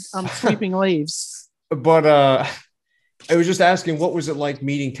yard, sweeping leaves. But I was just asking, what was it like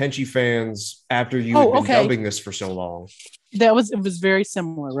meeting Tenchi fans after you had been dubbing this for so long? It was very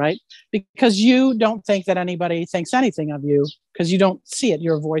similar, right? Because you don't think that anybody thinks anything of you because you don't see it.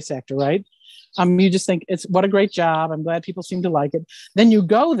 You're a voice actor, right? You just think it's what a great job. I'm glad people seem to like it. Then you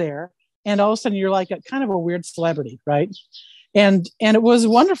go there, and all of a sudden you're like a kind of a weird celebrity, right? And it was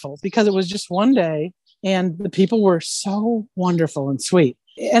wonderful because it was just one day, and the people were so wonderful and sweet.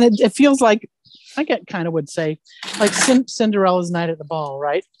 And it feels like would say like Cinderella's night at the ball,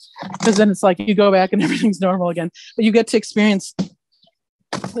 right? Because then it's like you go back and everything's normal again, but you get to experience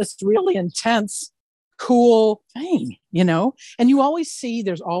this really intense, cool thing, and you always see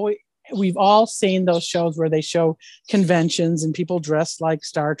we've all seen those shows where they show conventions and people dressed like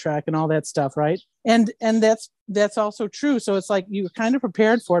Star Trek and all that stuff, right? And that's also true. So it's like you're kind of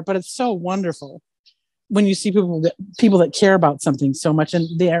prepared for it, but it's so wonderful when you see people that care about something so much,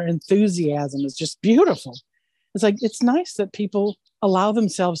 and their enthusiasm is just beautiful. It's like, it's nice that people allow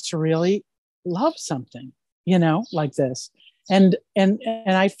themselves to really love something, like this. And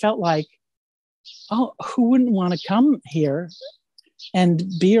I felt like, oh, who wouldn't want to come here and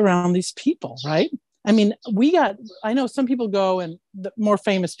be around these people, right? I mean, I know some people go, and the more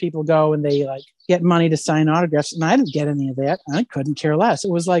famous people go and they like get money to sign autographs, and I didn't get any of that. I couldn't care less. It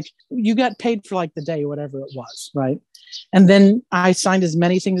was like you got paid for like the day, whatever it was, right? And then I signed as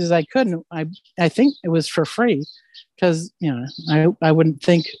many things as I could, and I think it was for free because I wouldn't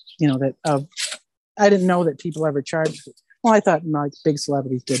think that I didn't know that people ever charged. Well, I thought like big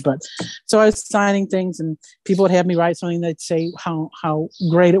celebrities did, but so I was signing things, and people would have me write something. They'd say how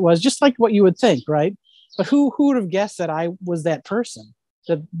great it was, just like what you would think, right? But who would have guessed that I was that person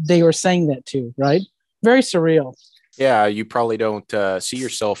that they were saying that to, right? Very surreal. Yeah, you probably don't see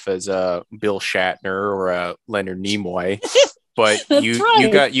yourself as a Bill Shatner or a Leonard Nimoy, but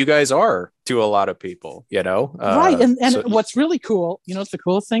you guys are to a lot of people, right? And so, what's really cool, it's the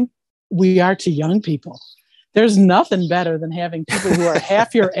coolest thing, we are to young people. There's nothing better than having people who are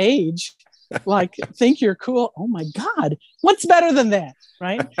half your age like think you're cool. Oh my God, what's better than that,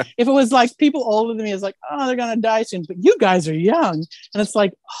 right? If it was like people older than me, it's like, oh, they're gonna die soon, but you guys are young, and it's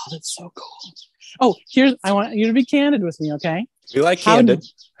like, oh, that's so cool. Oh, I want you to be candid with me, okay? We like candid.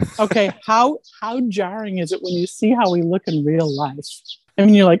 Okay, how jarring is it when you see how we look in real life? I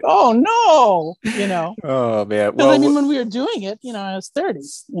mean, you're like, oh no, Oh man. Well, I mean, when we were doing it, I was 30,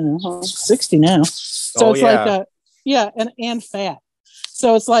 I'm 60 now. So like, and fat.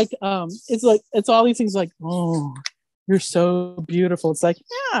 So it's like it's all these things like, oh, you're so beautiful. It's like,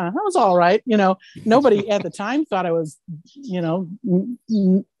 yeah, that was all right. Nobody at the time thought I was,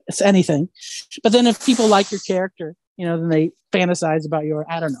 anything. But then if people like your character, then they fantasize about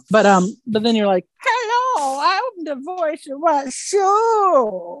I don't know. But then you're like, hello, I'm the voice of Washu.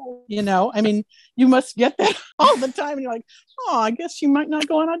 I mean, you must get that all the time. And you're like, oh, I guess she might not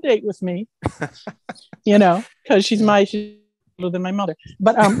go on a date with me, because she's older than my mother.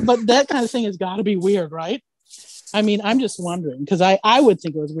 But that kind of thing has got to be weird, right? I mean, I'm just wondering, because I would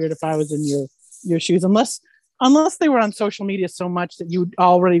think it was weird if I was in your shoes, unless they were on social media so much that you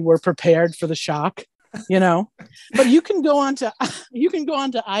already were prepared for the shock. But you can go on to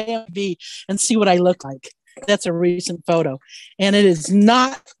IMDb and see what I look like. That's a recent photo, and it is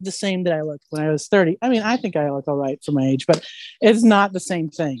not the same that I looked when I was 30. I mean, I think I look all right for my age, but it's not the same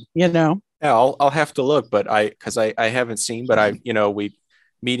thing, Yeah, I'll have to look, but because I haven't seen, but we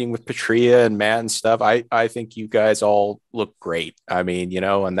meeting with Patria and Matt and stuff. I think you guys all look great. I mean,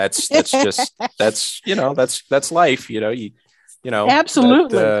 and that's just that's life.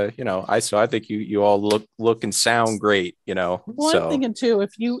 Absolutely. I think you all look and sound great. Well, so. I'm thinking too,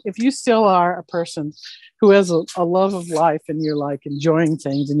 if you still are a person who has a love of life and you're like enjoying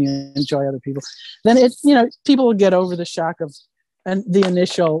things and you enjoy other people, then people will get over the shock of and the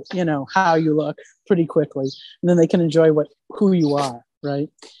initial, how you look pretty quickly, and then they can enjoy who you are, right?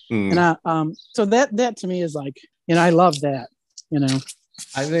 And so that to me is like, I love that,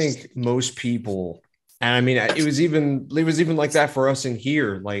 I think most people, and I mean, it was even like that for us in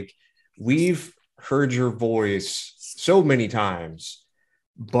here. Like, we've heard your voice so many times,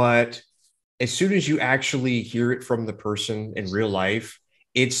 but as soon as you actually hear it from the person in real life,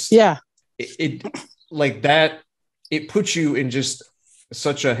 it's it like that. It puts you in just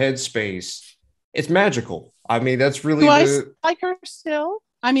such a headspace. It's magical. I mean, that's really I like her still.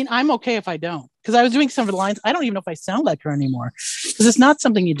 I mean, I'm okay if I don't, because I was doing some of the lines. I don't even know if I sound like her anymore, because it's not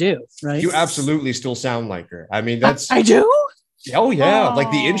something you do, right? You absolutely still sound like her. I mean, that's I do. Oh yeah,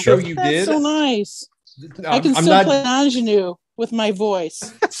 like the intro you that's did. So nice. I can still play ingenue with my voice.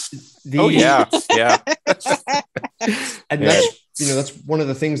 Yeah. And that's one of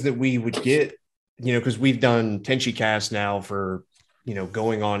the things that we would get, because we've done Tenchicast now for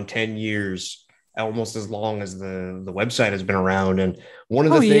going on 10 years, almost as long as the website has been around. And one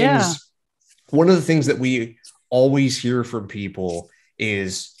of the things that we always hear from people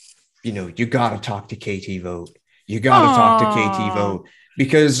is, you got to talk to KT Vogt. You got to talk to KT Vogt,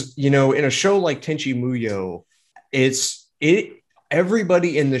 because, in a show like Tenchi Muyo,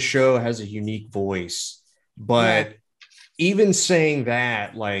 everybody in the show has a unique voice, but even saying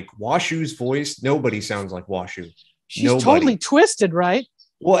that, like Washu's voice, nobody sounds like Washu. She's totally twisted, right?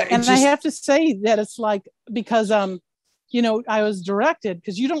 Well, and I have to say that it's like, because I was directed,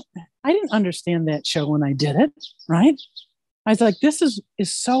 because I didn't understand that show when I did it, right? I was like, this is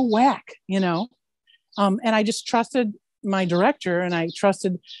so whack, and I just trusted my director, and I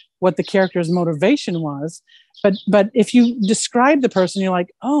trusted what the character's motivation was. But if you describe the person, you're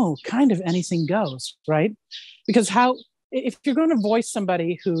like, oh, kind of anything goes, right? Because if you're going to voice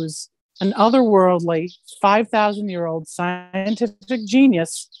somebody who's an otherworldly 5,000-year-old scientific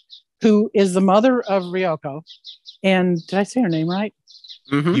genius who is the mother of Ryoko, and did I say her name right?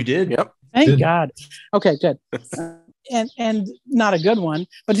 Mm-hmm. You did. Yep. Thank God. Okay, good. And not a good one,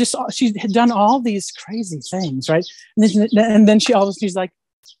 but just she had done all these crazy things, right? And then she's like,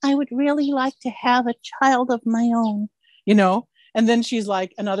 I would really like to have a child of my own, And then she's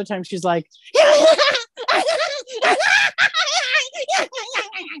like, another time she's like,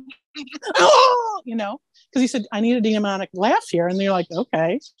 because he said, I need a demonic laugh here. And you're like,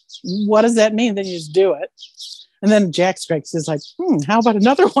 okay, what does that mean? Then you just do it. And then Jack Strikes is like, how about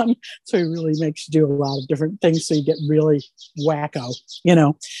another one? So he really makes you do a lot of different things, so you get really wacko,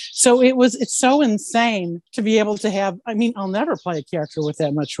 So it's so insane to be able to have, I mean, I'll never play a character with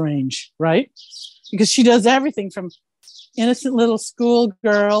that much range, right? Because she does everything from innocent little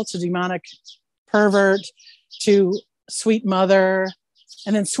schoolgirl to demonic pervert to sweet mother,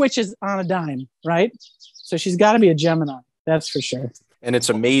 and then switches on a dime, right? So she's got to be a Gemini, that's for sure. And it's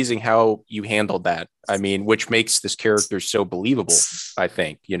amazing how you handled that. I mean, which makes this character so believable, I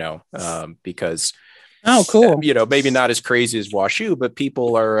think, because cool. Maybe not as crazy as Washu, but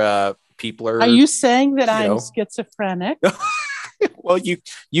people are. Are you saying that I'm schizophrenic? Well,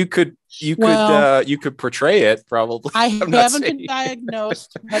 you could portray it probably. I haven't been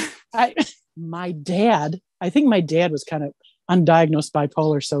diagnosed, but I think my dad was kind of undiagnosed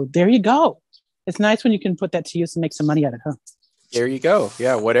bipolar. So there you go. It's nice when you can put that to use and make some money out of it, huh? There you go.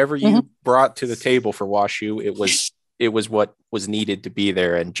 Yeah, whatever you brought to the table for Washu, it was what was needed to be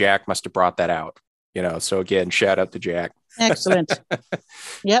there, and Jack must have brought that out. So again, shout out to Jack. Excellent.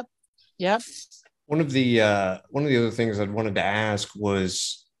 Yep. One of the other things I wanted to ask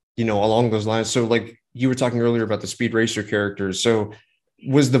was, along those lines. So, like you were talking earlier about the Speed Racer characters. So,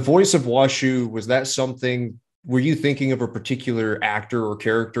 was the voice of Washu, was that something? Were you thinking of a particular actor or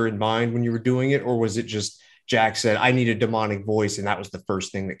character in mind when you were doing it, or was it just Jack said, I need a demonic voice, and that was the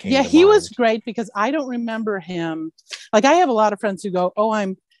first thing that came to mind? He was great, because I don't remember him. Like, I have a lot of friends who go, oh,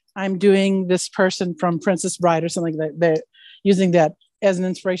 I'm doing this person from Princess Bride or something like that. They're using that as an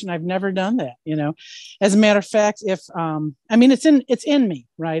inspiration. I've never done that, As a matter of fact, if it's in me,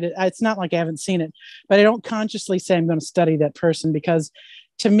 right? It's not like I haven't seen it, but I don't consciously say I'm going to study that person, because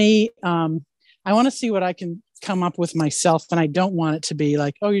to me, I want to see what I can come up with myself, and I don't want it to be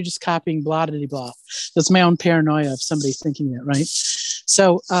like, oh, you're just copying blah blah blah. That's my own paranoia of somebody thinking that, right?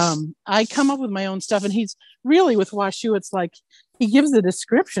 So I come up with my own stuff, and he's really, with Washu, it's like he gives a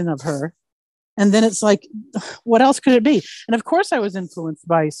description of her, and then it's like, what else could it be? And of course I was influenced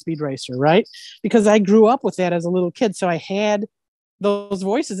by Speed Racer, right? Because I grew up with that as a little kid, so I had those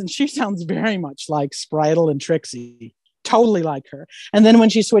voices, and she sounds very much like Spritle and Trixie. Totally like her. And then when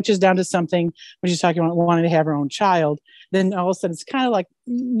she switches down to something, when she's talking about wanting to have her own child, then all of a sudden it's kind of like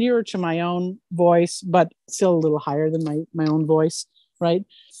nearer to my own voice, but still a little higher than my own voice, right?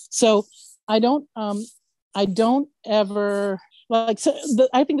 So I don't ever like. So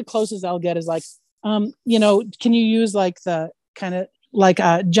I think the closest I'll get is like, can you use like the kind of like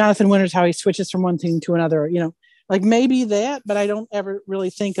Jonathan Winters, how he switches from one thing to another, like maybe that, but I don't ever really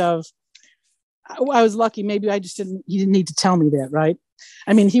think of. I was lucky. Maybe he didn't need to tell me that, right?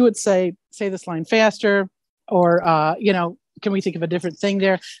 I mean, he would say this line faster, or, can we think of a different thing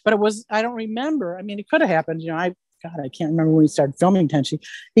there? But I don't remember. I mean, it could have happened. I can't remember when we started filming Tenchi.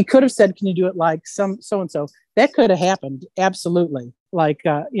 He could have said, can you do it like so-and-so? That could have happened. Absolutely. like,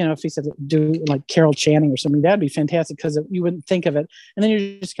 if he said do like Carol Channing or something, that'd be fantastic because you wouldn't think of it. And then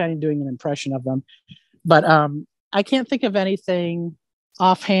you're just kind of doing an impression of them. But I can't think of anything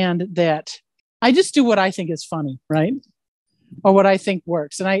offhand that I just do what I think is funny, right? Or what I think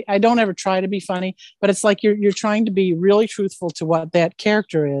works. And I don't ever try to be funny, but it's like you're trying to be really truthful to what that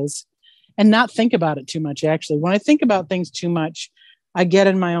character is and not think about it too much, actually. When I think about things too much, I get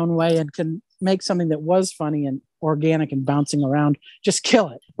in my own way and can make something that was funny and organic and bouncing around, just kill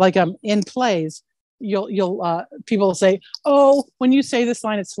it. Like in plays, you'll people will say, oh, when you say this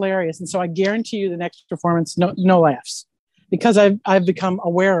line, it's hilarious. And so I guarantee you the next performance, no laughs, because I've become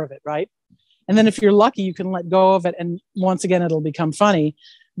aware of it, right? And then if you're lucky, you can let go of it. And once again, it'll become funny.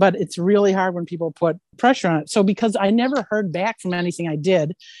 But it's really hard when people put pressure on it. So because I never heard back from anything I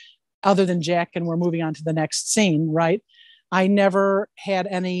did other than Jack and we're moving on to the next scene, right? I never had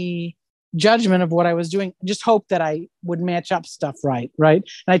any judgment of what I was doing. Just hoped that I would match up stuff right? And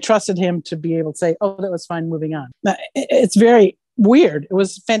I trusted him to be able to say, oh, that was fine, moving on. Now, it's very weird. It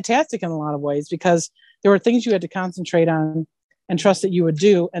was fantastic in a lot of ways because there were things you had to concentrate on and trust that you would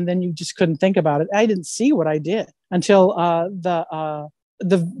do, and then you just couldn't think about it. I didn't see what I did until the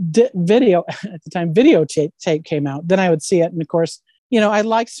video at the time videotape came out. Then I would see it, and of course, I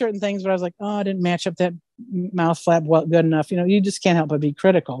liked certain things, but I was like, oh, I didn't match up that mouth flap well good enough. You just can't help but be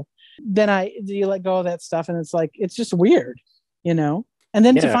critical. Then you let go of that stuff, and it's like it's just weird, And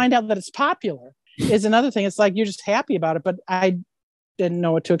then to find out that it's popular is another thing. It's like you're just happy about it, but I didn't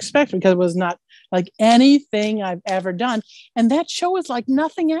know what to expect because it was not like anything I've ever done. And that show is like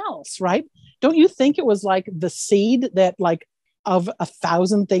nothing else, right? Don't you think it was like the seed that like of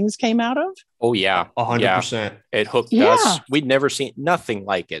 1,000 things came out of? Oh yeah, 100%. It hooked us. We'd never seen nothing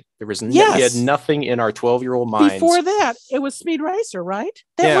like it. There was we had nothing in our 12-year-old minds. Before that, it was Speed Racer, right?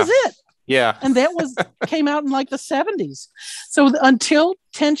 That was it. Yeah. And that came out in like the 70s. So until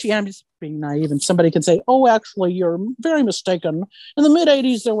Tenchi, I'm just being naive, and somebody can say, oh, actually, you're very mistaken. In the mid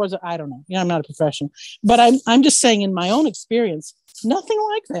 80s, there was, I don't know. I'm not a professional, but I'm just saying in my own experience, nothing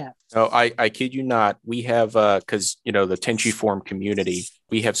like that. Oh, I kid you not. We have, because, the Tenchiforum community,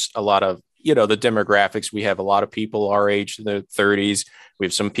 we have a lot of, the demographics. We have a lot of people our age in the 30s. We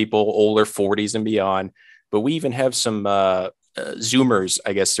have some people older, 40s and beyond, but we even have some, Zoomers,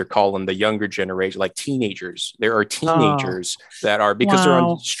 I guess they're calling the younger generation, like teenagers. There are teenagers that are, because they're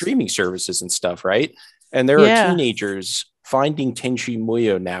on streaming services and stuff, right? And there are teenagers finding Tenchi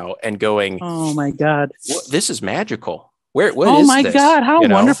Muyo now and going, oh my God, this is magical. What is oh my this? God, how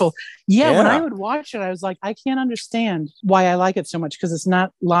wonderful. Yeah, when I would watch it, I was like, I can't understand why I like it so much because it's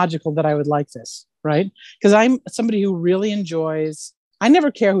not logical that I would like this, right? Because I'm somebody who really enjoys, I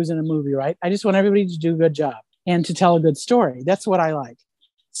never care who's in a movie, right? I just want everybody to do a good job and to tell a good story. That's what I like.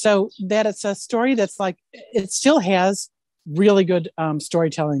 So that it's a story that's like, it still has really good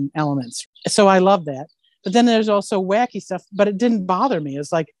storytelling elements. So I love that. But then there's also wacky stuff, but it didn't bother me.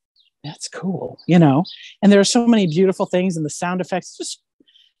 It's like, that's cool, and there are so many beautiful things and the sound effects,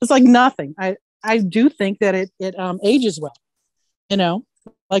 it's like nothing. I do think that it ages well,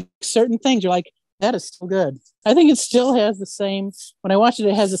 like certain things you're like, that is still good. I think it still has the same, when I watch it,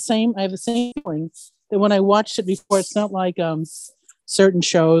 I have the same feeling that when I watched it before. It's not like certain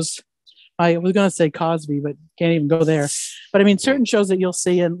shows. I was going to say Cosby, but can't even go there. But I mean, certain shows that you'll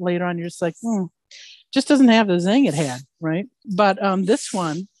see and later on you're just like, just doesn't have the zing it had, right? But this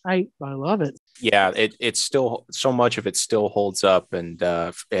one, I love it. Yeah, it's still, so much of it still holds up, and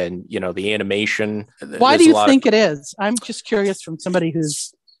the animation. Why do you think it is? I'm just curious from somebody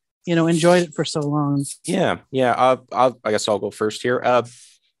who's enjoyed it for so long. Yeah. I guess I'll go first here.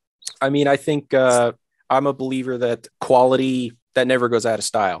 I mean, I think I'm a believer that quality that never goes out of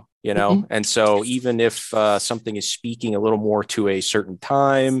style, and so even if something is speaking a little more to a certain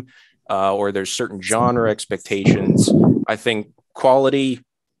time, or there's certain genre expectations, I think quality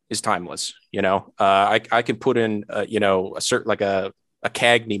is timeless. I could put in a certain, like a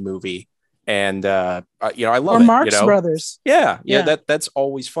Cagney movie, and I love or it. Marx Brothers. Yeah. That's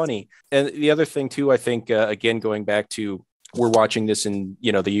always funny. And the other thing too, I think again, going back to, we're watching this in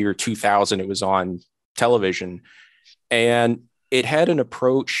the year 2000, it was on television, and it had an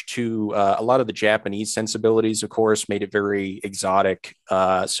approach to a lot of the Japanese sensibilities, of course, made it very exotic.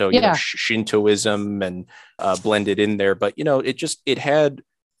 Shintoism and blended in there. But, it had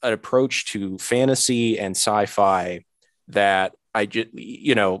an approach to fantasy and sci-fi that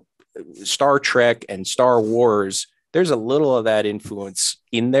Star Trek and Star Wars, there's a little of that influence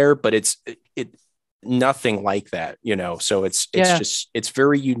in there, but it's nothing like that, so it's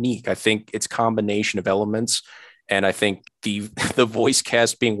very unique. I think it's a combination of elements. And I think the voice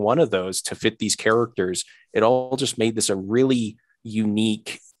cast being one of those to fit these characters, it all just made this a really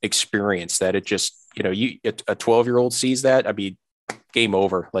unique experience that it just, a 12-year-old sees that. I mean, game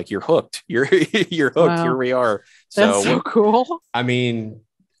over. Like, you're hooked. You're hooked. Wow. Here we are. That's so cool. I mean,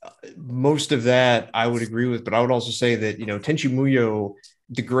 most of that I would agree with, but I would also say that, Tenchi Muyo,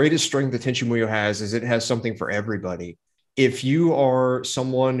 the greatest strength that Tenchi Muyo has is it has something for everybody. If you are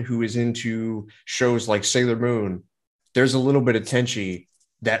someone who is into shows like Sailor Moon, there's a little bit of Tenchi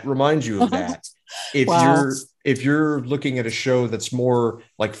that reminds you of that. If you're looking at a show that's more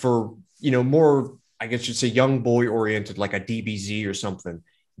like for, more, I guess you'd say young boy oriented, like a DBZ or something,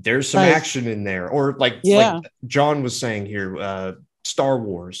 there's some action in there. Or like John was saying here, Star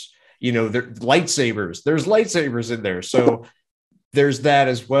Wars, lightsabers, there's lightsabers in there. So there's that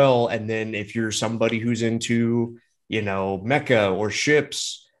as well. And then if you're somebody who's into, mecha or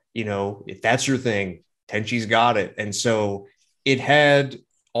ships, if that's your thing, Tenchi's got it. And so it had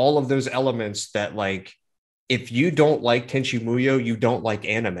all of those elements that, like, if you don't like Tenchi Muyo, you don't like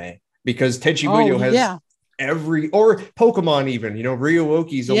anime, because Tenchi Muyo has or Pokemon even,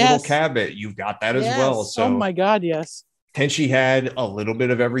 Ryowoki's a little cabbit. You've got that as well. So, oh my God, yes. Tenchi had a little bit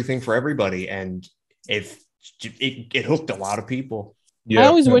of everything for everybody. And if it hooked a lot of people. Yeah, I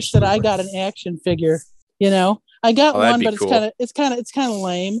always wish that I got an action figure, I got one, but cool. it's kind of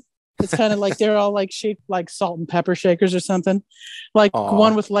lame. It's kind of like they're all like shaped like salt and pepper shakers or something. Like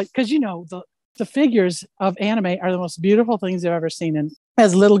one with like, because the figures of anime are the most beautiful things I've ever seen. And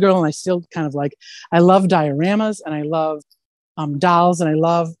as a little girl, and I still kind of like, I love dioramas and I love dolls, and I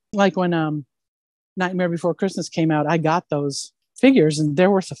love, like, when Nightmare Before Christmas came out, I got those figures and they're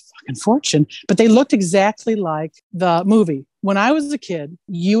worth a fucking fortune, but they looked exactly like the movie. When I was a kid,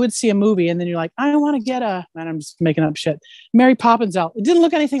 you would see a movie and then you're like, I want to get and I'm just making up shit, Mary Poppins out. It didn't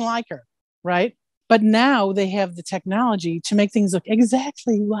look anything like her, right? But now they have the technology to make things look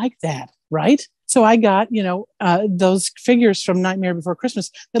exactly like that, right? So I got, those figures from Nightmare Before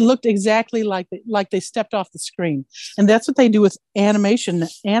Christmas that looked exactly like they stepped off the screen. And that's what they do with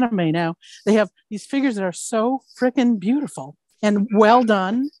anime now. They have these figures that are so freaking beautiful and well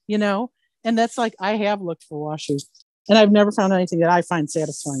done, and that's like, I have looked for Washu, and I've never found anything that I find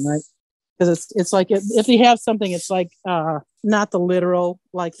satisfying, right? Because it's like, if you have something, it's like not the literal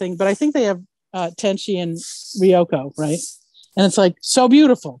like thing, but I think they have Tenchi and Ryoko, right? And it's like so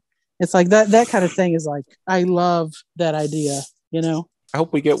beautiful. It's like that kind of thing is like, I love that idea, I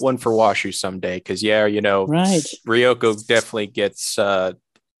hope we get one for Washu someday, because right. Ryoko definitely gets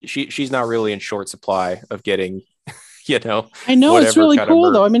she's not really in short supply of getting I know, it's really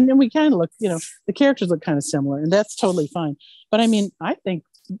cool though. I mean, and we kind of look, the characters look kind of similar, and that's totally fine. But I mean, I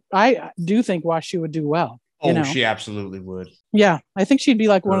do think Washu would do well. She absolutely would. Yeah, I think she'd be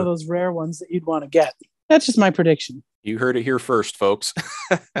like one of those rare ones that you'd want to get. That's just my prediction. You heard it here first, folks.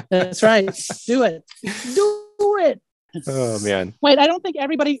 That's right. Do it. Do it. Oh man. Wait, I don't think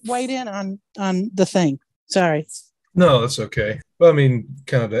everybody weighed in on the thing. Sorry. No, that's okay. Well, I mean,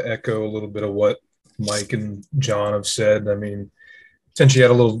 kind of to echo a little bit of what Mike and John have said. I mean, Tenchi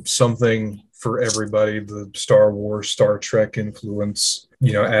had a little something for everybody. The Star Wars, Star Trek influence,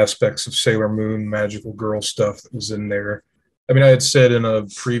 aspects of Sailor Moon, magical girl stuff that was in there. I mean, I had said in a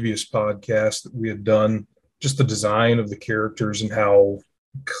previous podcast that we had done, just the design of the characters and how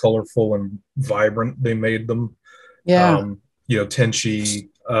colorful and vibrant they made them. Yeah. Tenchi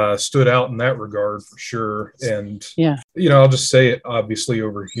stood out in that regard for sure. And, I'll just say it obviously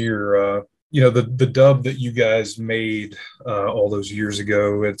over here, the dub that you guys made all those years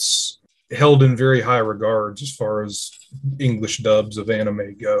ago, it's held in very high regards as far as English dubs of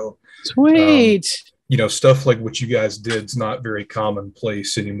anime go. Sweet. Stuff like what you guys did is not very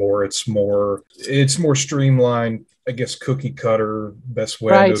commonplace anymore. It's more streamlined, I guess, cookie cutter, best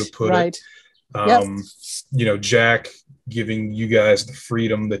way I know to put it. Jack giving you guys the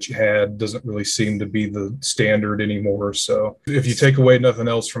freedom that you had doesn't really seem to be the standard anymore. So if you take away nothing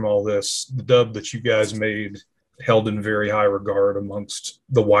else from all this, the dub that you guys made held in very high regard amongst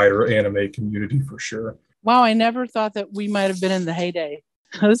the wider anime community for sure. Wow, I never thought that we might have been in the heyday.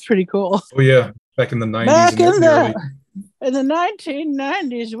 That's pretty cool. Oh yeah, back in the 90s. Back in the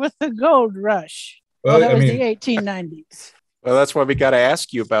 1990s with the gold rush. Well, that was the 1890s. Well, that's why we got to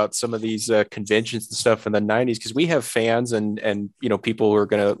ask you about some of these conventions and stuff in the 90s, because we have fans and people who are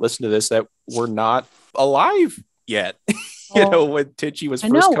going to listen to this that were not alive yet. When Tenchi was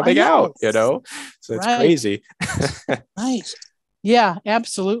first coming out, so it's crazy. Right. Yeah,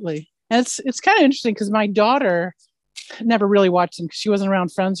 absolutely. And it's kind of interesting because my daughter never really watched them because she wasn't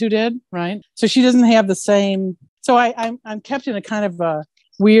around friends who did, right? So she doesn't have the same. So I'm kept in a kind of a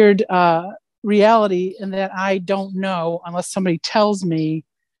weird reality in that I don't know unless somebody tells me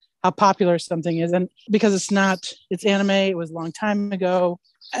how popular something is. And because it's anime, it was a long time ago.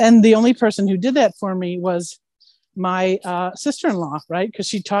 And the only person who did that for me was my sister-in-law, right? Because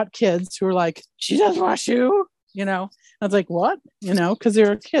she taught kids who were like, she does Washu, I was like, what? Because they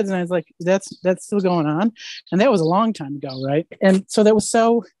were kids. And I was like, that's still going on. And that was a long time ago, right? And so that was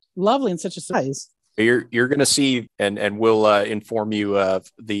so lovely and such a size. You're going to see, and we'll inform you of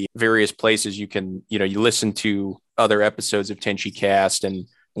the various places you can, you listen to other episodes of Tenchicast, and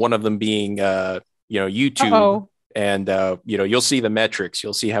one of them being, YouTube. Uh-oh. And, you'll see the metrics.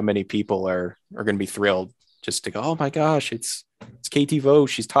 You'll see how many people are going to be thrilled just to go, oh my gosh, it's KT Vogt.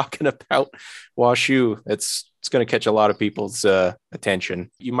 She's talking about Washu. It's going to catch a lot of people's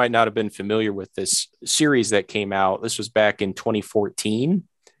attention. You might not have been familiar with this series that came out. This was back in 2014.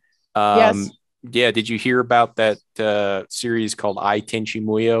 Yes. Yeah. Did you hear about that series called Tenchi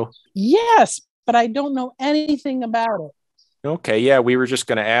Muyo? Yes, but I don't know anything about it. Okay. Yeah. We were just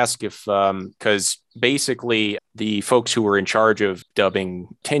going to ask if, because basically the folks who were in charge of dubbing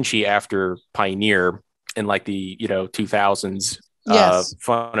Tenchi after Pioneer in like the, 2000s, yes.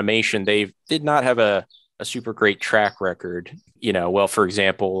 Funimation, they did not have a super great track record. Well, for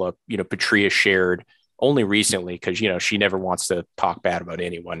example, Patria shared only recently, because, she never wants to talk bad about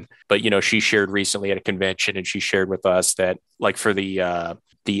anyone. But, she shared recently at a convention, and she shared with us that, like, for the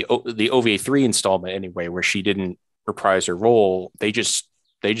OVA 3 installment anyway, where she didn't reprise her role, they just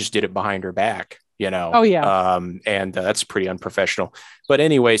did it behind her back, Oh, yeah. And that's pretty unprofessional. But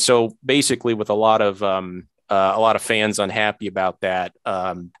anyway, so basically with a lot of fans unhappy about that,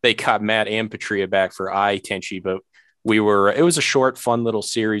 they got Matt and Patria back for Tenchi, but it was a short, fun little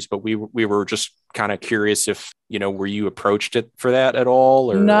series, but we were just kind of curious if, were you approached it for that at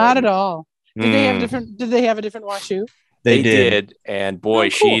all? Or not at all. Did they have a different Washu? They did. And boy,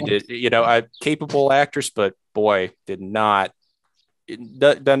 she did, a capable actress, but boy, didn't hold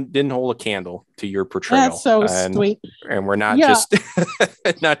a candle to your portrayal. That's so sweet. And we're not just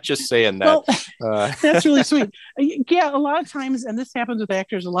not just saying that. Well, that's really sweet. Yeah, a lot of times, and this happens with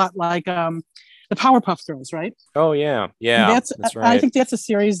actors a lot, like the Powerpuff Girls, right? Oh yeah, that's right. I think that's a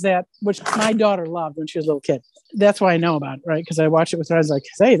series which my daughter loved when she was a little kid. That's why I know about it, right? Because I watched it with her. I was like,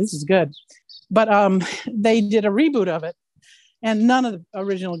 hey, this is good. But they did a reboot of it, and none of the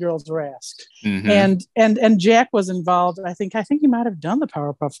original girls were asked. Mm-hmm. And Jack was involved. I think he might have done the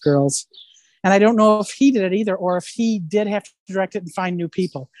Powerpuff Girls, and I don't know if he did it either, or if he did have to direct it and find new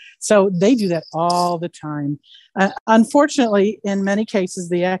people. So they do that all the time. Unfortunately, in many cases,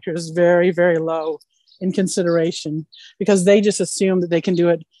 the actor is very, very low in consideration, because they just assume that they can do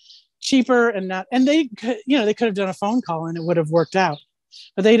it cheaper and they could have done a phone call and it would have worked out.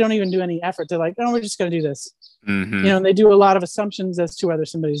 But they don't even do any effort. They're like, oh, we're just going to do this. Mm-hmm. And they do a lot of assumptions as to whether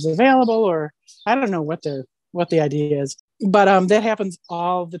somebody's available, or I don't know what the idea is. But that happens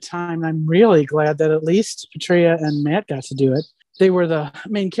all the time. I'm really glad that at least Patria and Matt got to do it. They were the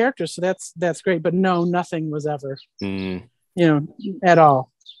main characters, so that's great. But no, nothing was ever, at all.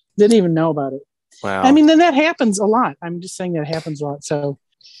 Didn't even know about it. Wow. I mean, then that happens a lot. I'm just saying that happens a lot. So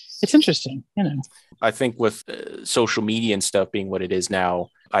it's interesting, I think with social media and stuff being what it is now,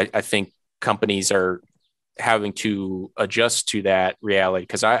 I think companies are having to adjust to that reality.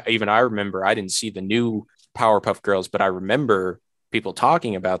 Because I remember I didn't see the new Powerpuff Girls, but I remember people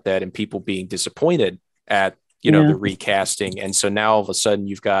talking about that and people being disappointed at the recasting. And so now all of a sudden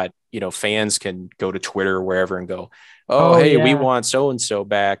you've got fans can go to Twitter or wherever and go, we want so and so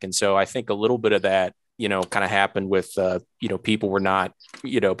back. And so I think a little bit of that kind of happened with people were not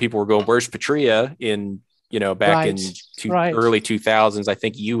people were going, where's Patria in back in early 2000s. I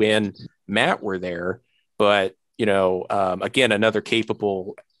think you and Matt were there, but again, another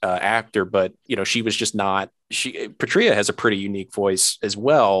capable actor, but she was just not. Patria has a pretty unique voice as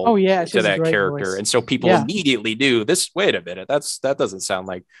well. Oh yeah, to that character, voice. And so people immediately do this. Wait a minute, that doesn't sound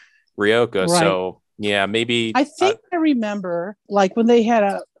like Ryoko. Right. So yeah, maybe I think I remember like when they had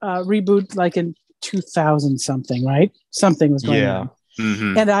a reboot like in 2000 something, right? Something was going on,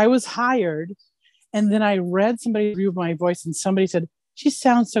 and I was hired, and then I read somebody review my voice, and somebody said she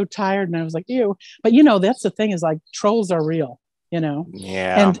sounds so tired, and I was like, ew. But that's the thing is like trolls are real.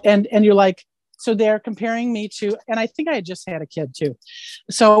 Yeah. And you're like, so they're comparing me to, and I think I had just had a kid too.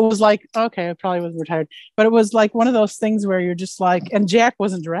 So it was like, okay, I probably was retired, but it was like one of those things where you're just like, and Jack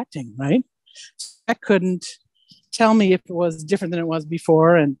wasn't directing, right? Jack couldn't tell me if it was different than it was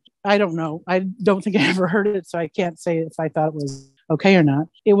before. And I don't know. I don't think I ever heard it. So I can't say if I thought it was okay or not.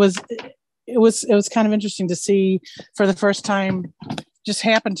 It was kind of interesting to see for the first time, just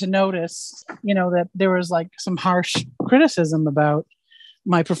happened to notice, that there was like some harsh criticism about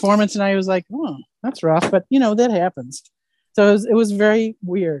my performance. And I was like, oh, that's rough. But, that happens. So it was very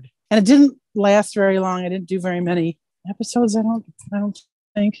weird, and it didn't last very long. I didn't do very many episodes. I don't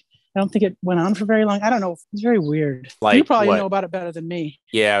think it went on for very long. I don't know. It's very weird. Like, you probably know about it better than me.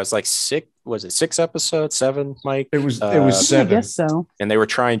 Yeah, it was like 6. Was it 6 episodes? 7, Mike? It was 7. I guess so. And they were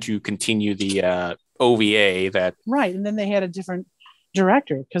trying to continue the OVA that. Right, and then they had a different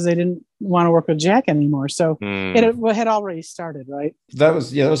director because they didn't want to work with Jack anymore. So it had already started, right? That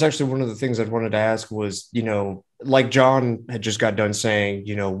was actually one of the things I wanted to ask was, like John had just got done saying,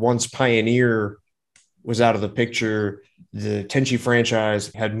 once Pioneer was out of the picture, the Tenchi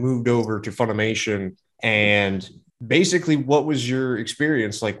franchise had moved over to Funimation. And basically, what was your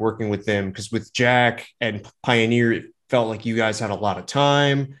experience like working with them? Because with Jack and Pioneer, it felt like you guys had a lot of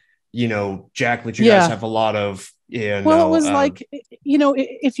time. Jack let you guys have a lot of. Yeah. Well, it was like,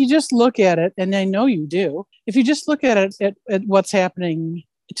 if you just look at it, and I know you do, if you just look at it, at what's happening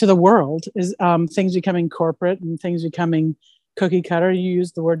to the world is things becoming corporate and things becoming cookie cutter. You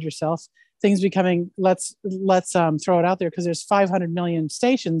used the word yourself. Things becoming, let's throw it out there because there's 500 million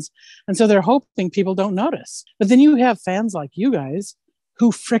stations. And so they're hoping people don't notice. But then you have fans like you guys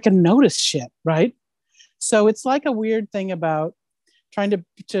who frickin' notice shit, right? So it's like a weird thing about trying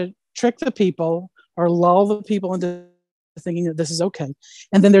to trick the people or lull the people into thinking that this is okay.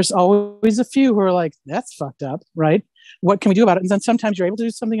 And then there's always a few who are like, that's fucked up, right? What can we do about it? And then sometimes you're able to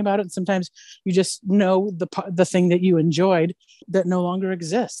do something about it. And sometimes you just know the thing that you enjoyed that no longer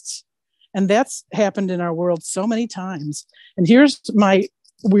exists. And that's happened in our world so many times. And here's my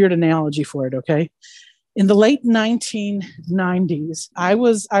weird analogy for it, okay? In the late 1990s, I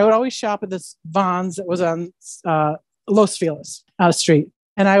would always shop at this Vons that was on Los Feliz Street.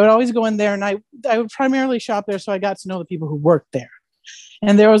 And I would always go in there, and I would primarily shop there, so I got to know the people who worked there.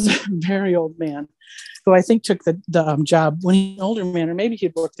 And there was a very old man who I think took the job when he was an older man, or maybe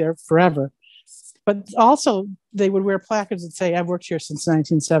he'd worked there forever. But also, they would wear placards that say, I've worked here since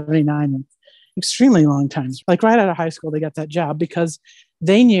 1979, and extremely long times. Like right out of high school, they got that job because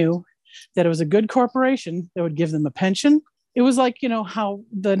they knew that it was a good corporation that would give them a pension. It was like, how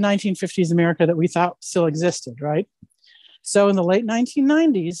the 1950s America that we thought still existed, right? So in the late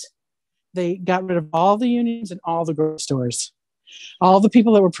 1990s, they got rid of all the unions and all the grocery stores. All the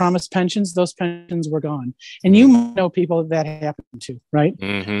people that were promised pensions, those pensions were gone. And you know people that happened to, right?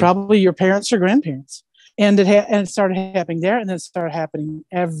 Mm-hmm. Probably your parents or grandparents. And it started happening there, and then it started happening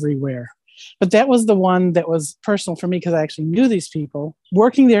everywhere. But that was the one that was personal for me because I actually knew these people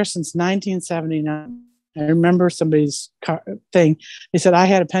working there since 1979. I remember somebody's thing. They said, I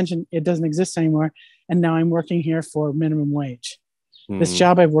had a pension. It doesn't exist anymore. And now I'm working here for minimum wage. This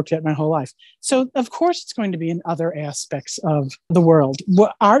job I've worked at my whole life. So of course it's going to be in other aspects of the world.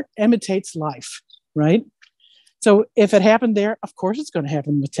 Art imitates life, right? So if it happened there, of course it's going to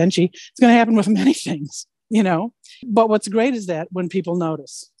happen with Tenchi. It's going to happen with many things, But what's great is that when people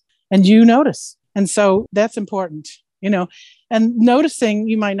notice, and you notice. And so that's important, And noticing,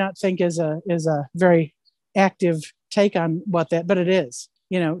 you might not think is a very active take on but it is.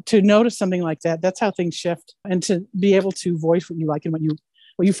 To notice something like that, that's how things shift, and to be able to voice what you like and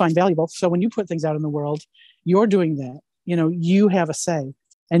what you find valuable. So when you put things out in the world, you're doing that, you have a say,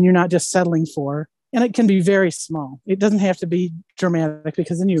 and you're not just settling for, and it can be very small. It doesn't have to be dramatic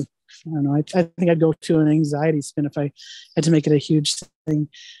because then I think I'd go to an anxiety spin if I had to make it a huge thing.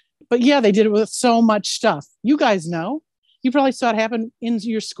 But yeah, they did it with so much stuff. You guys know, you probably saw it happen in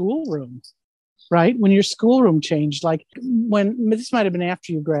your schoolroom. Right? When your schoolroom changed, like this might have been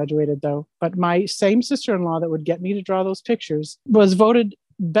after you graduated though, but my same sister-in-law that would get me to draw those pictures was voted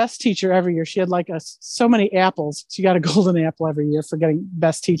best teacher every year. She had like so many apples. She got a golden apple every year for getting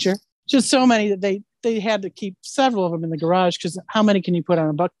best teacher. Just so many that they had to keep several of them in the garage because how many can you put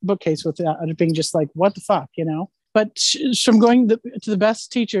on a bookcase without it being just like, what the fuck, But from going to the best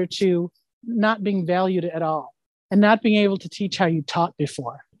teacher to not being valued at all and not being able to teach how you taught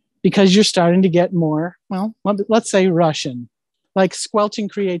before. Because you're starting to get more, let's say Russian, like squelching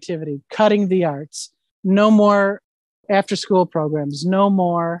creativity, cutting the arts, no more after school programs, no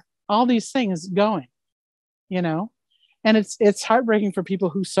more, all these things going, And it's heartbreaking for people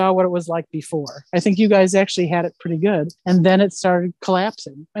who saw what it was like before. I think you guys actually had it pretty good. And then it started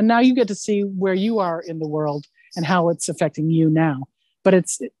collapsing. And now you get to see where you are in the world and how it's affecting you now. But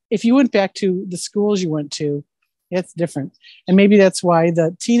if you went back to the schools you went to, it's different. And maybe that's why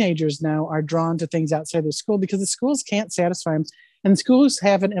the teenagers now are drawn to things outside the school because the schools can't satisfy them. And schools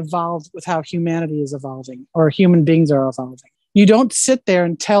haven't evolved with how humanity is evolving or human beings are evolving. You don't sit there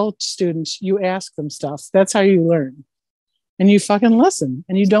and tell students, you ask them stuff. That's how you learn. And you fucking listen.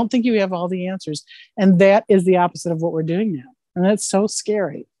 And you don't think you have all the answers. And that is the opposite of what we're doing now. And that's so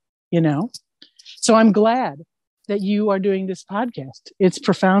scary, So I'm glad that you are doing this podcast. It's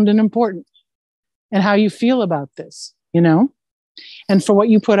profound and important. And how you feel about this, and for what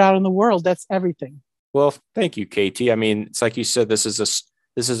you put out in the world, that's everything. Well, thank you, Katie. I mean, it's like you said, this is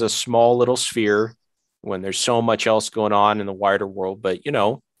a small little sphere when there's so much else going on in the wider world. But,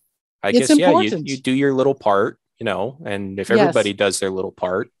 I guess, important. you do your little part, and if everybody does their little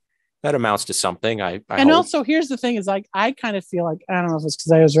part, that amounts to something. I and hope. Also, here's the thing is like, I kind of feel like, I don't know if it's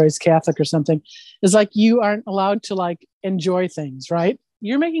because I was raised Catholic or something, is like you aren't allowed to like enjoy things, right?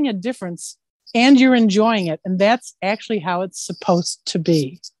 You're making a difference and you're enjoying it. And that's actually how it's supposed to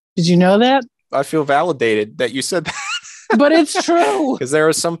be. Did you know that? I feel validated that you said that. But it's true. Because there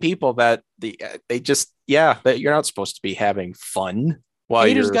are some people that they just, that you're not supposed to be having fun while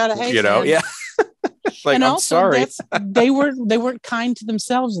Haters you're, gotta hate, yeah. Like, and I'm also, sorry. they weren't kind to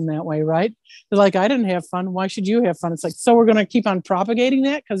themselves in that way, right? They're like, I didn't have fun. Why should you have fun? It's like, so we're going to keep on propagating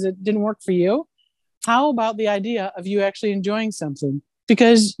that because it didn't work for you. How about the idea of you actually enjoying something?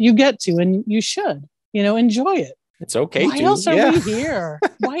 Because you get to, and you should, enjoy it. It's okay. Why else are we here?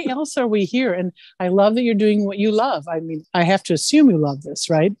 Why else are we here? And I love that you're doing what you love. I mean, I have to assume you love this,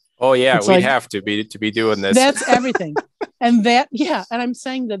 right? Oh yeah, we'd have to be doing this. That's everything. And that, and I'm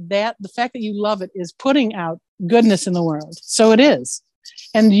saying that the fact that you love it is putting out goodness in the world. So it is.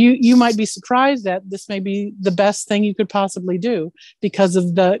 And you might be surprised that this may be the best thing you could possibly do because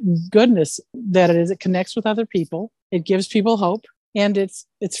of the goodness that it is. It connects with other people. It gives people hope, and it's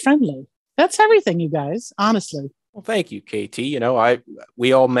friendly. That's everything, you guys, honestly. Well, thank you, KT.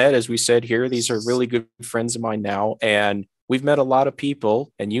 We all met, as we said here. These are really good friends of mine now, and we've met a lot of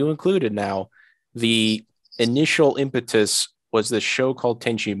people, and you included now. The initial impetus was this show called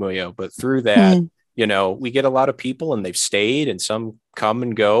Tenchi Muyo, but through that, we get a lot of people, and they've stayed, and some come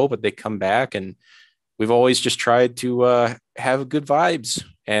and go, but they come back, and we've always just tried to have good vibes.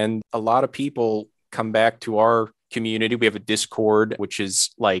 And a lot of people come back to our community. We have a Discord, which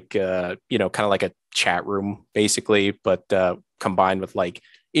is like, kind of like a chat room, basically, but combined with like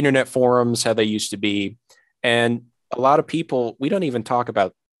internet forums, how they used to be. And a lot of people, we don't even talk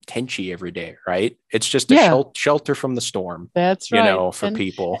about Tenchi every day, right? It's just a shelter from the storm. That's right. For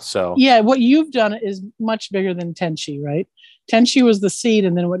people. So what you've done is much bigger than Tenchi, right? Tenchi was the seed,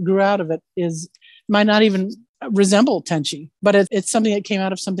 and then what grew out of it might not even resemble Tenchi, but it's something that came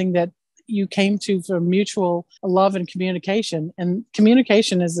out of something that you came to for mutual love and communication. And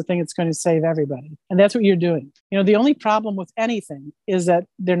communication is the thing that's going to save everybody. And that's what you're doing. The only problem with anything is that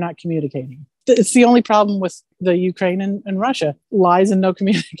they're not communicating. It's the only problem with the Ukraine and Russia. Lies and no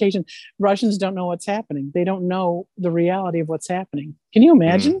communication. Russians don't know what's happening. They don't know the reality of what's happening. Can you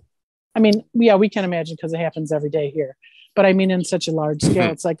imagine? I mean, we can imagine because it happens every day here. But I mean, in such a large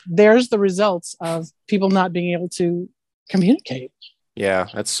scale, it's like there's the results of people not being able to communicate. Yeah,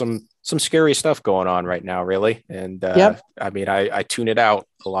 that's some scary stuff going on right now, really. And I mean, I tune it out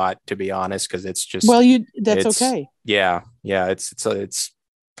a lot, to be honest, because it's just that's okay. Yeah, it's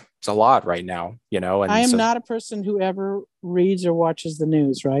a lot right now, And I am not a person who ever reads or watches the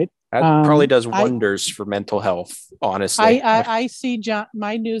news, right? That probably does wonders for mental health, honestly. I see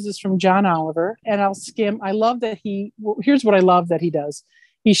my news is from John Oliver, and I'll skim. I love that here's what I love that he does.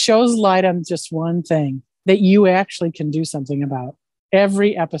 He shows light on just one thing that you actually can do something about.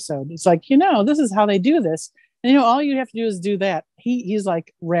 Every episode, it's like, this is how they do this, and all you have to do is do that. He's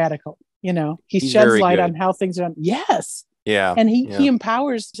like radical, he sheds light on how things are done. Yes, and he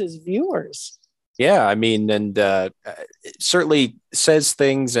empowers his viewers. Yeah, I mean, and certainly says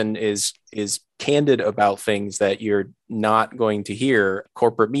things and is candid about things that you're not going to hear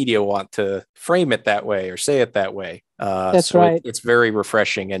corporate media want to frame it that way or say it that way. That's right. It's very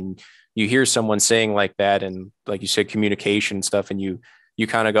refreshing, and you hear someone saying like that, and like you said, communication stuff, and you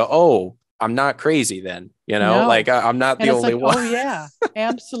kind of go, oh, I'm not crazy then, No. Like I'm not the only one. Oh yeah,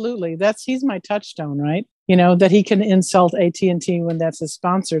 absolutely. He's my touchstone, right? That he can insult AT&T when that's his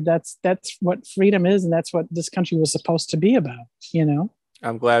sponsor. That's what freedom is, and that's what this country was supposed to be about.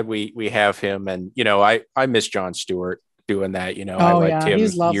 I'm glad we have him, and I miss Jon Stewart doing that. I liked him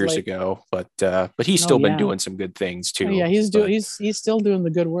years ago, but he's still been doing some good things too. Oh, yeah, he's still doing the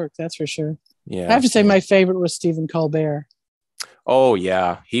good work. That's for sure. Yeah, I have to say my favorite was Stephen Colbert. Oh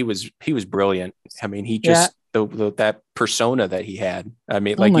yeah, he was brilliant. I mean, he just that persona that he had. I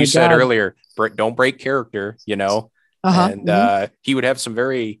mean, like you said earlier, don't break character. And he would have some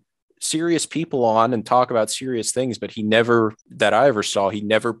very serious people on and talk about serious things, but he never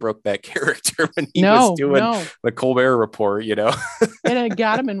broke that character when he was doing the Colbert Report, And it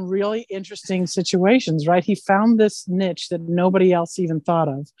got him in really interesting situations, right? He found this niche that nobody else even thought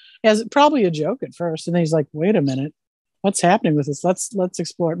of, as probably a joke at first. And then he's like, wait a minute, what's happening with this? Let's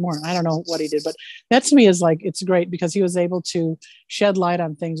explore it more. I don't know what he did, but that to me is like, it's great because he was able to shed light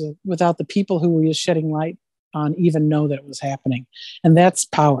on things without the people who he was shedding light on even know that it was happening. And that's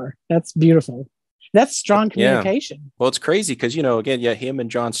power. That's beautiful. That's strong communication. Yeah. Well, it's crazy because, again, him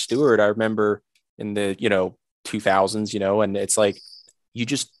and Jon Stewart, I remember in the, 2000s, and it's like,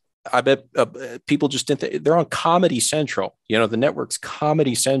 I bet people just didn't, they're on Comedy Central, the network's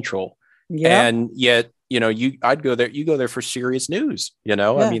Comedy Central. Yeah. And yet, I'd go there, you go there for serious news,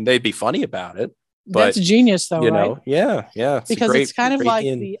 I mean, they'd be funny about it. But, that's genius though, right? Yeah. It's because it's kind of like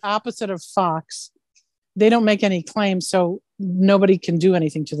the opposite of Fox. They don't make any claims, so nobody can do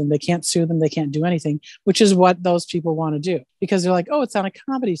anything to them. They can't sue them. They can't do anything, which is what those people want to do because they're like, oh, it's on a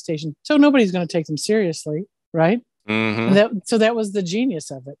comedy station. So nobody's going to take them seriously. Right. Mm-hmm. And so that was the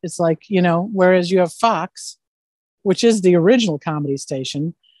genius of it. It's like, whereas you have Fox, which is the original comedy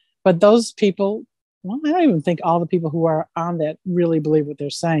station, but those people, well, I don't even think all the people who are on that really believe what they're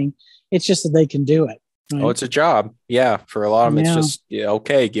saying. It's just that they can do it. Right? Oh, it's a job. Yeah. For a lot of them, it's just,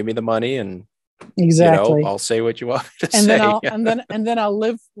 okay, give me the money and exactly. I'll say what you want to and say. And then I'll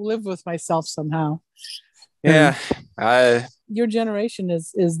live with myself somehow. Yeah. Your generation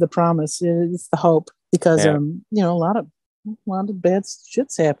is the promise. It's the hope because, a lot of bad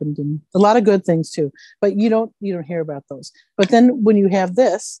shit's happened and a lot of good things too, but you don't hear about those. But then when you have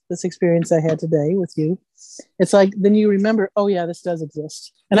this experience I had today with you, it's like, then you remember, oh yeah, this does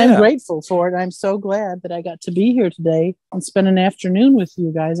exist. And I'm grateful for it. I'm so glad that I got to be here today and spend an afternoon with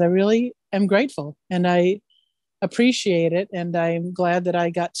you guys. I really am grateful and I appreciate it. And I'm glad that I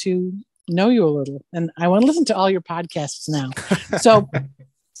got to know you a little. And I want to listen to all your podcasts now. So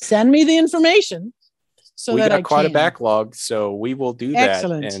send me the information so that I can. We got quite a backlog, so we will do that.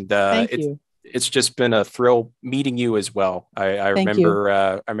 Excellent. And Thank you. It's just been a thrill meeting you as well. I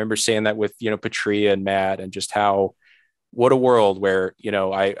remember saying that with, Patria and Matt and just what a world where,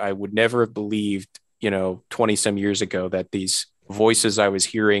 I would never have believed, 20 some years ago that these voices I was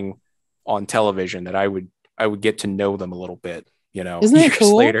hearing on television, that I would get to know them a little bit, Isn't that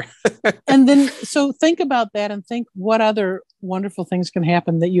cool? Later. And then, so think about that and think what other wonderful things can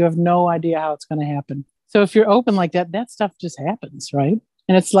happen that you have no idea how it's going to happen. So if you're open like that stuff just happens, right?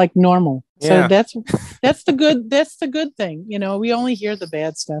 And it's like normal. Yeah. So that's the good thing. We only hear the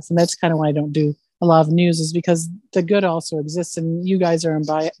bad stuff. And that's kind of why I don't do a lot of news, is because the good also exists and you guys are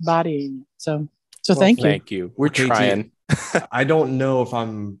embodying it. So thank you. Thank you. We're trying. I don't know if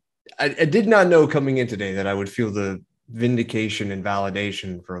I did not know coming in today that I would feel the vindication and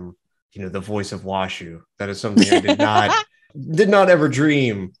validation from, the voice of Washu. That is something I did not ever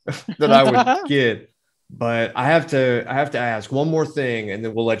dream that I would get. But I have to ask one more thing, and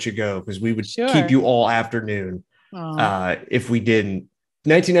then we'll let you go because we would keep you all afternoon if we didn't.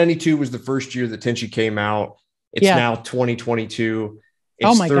 1992 was the first year that Tenchi came out. It's now 2022.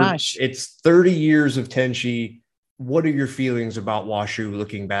 Oh my gosh! It's 30 years of Tenchi. What are your feelings about Washu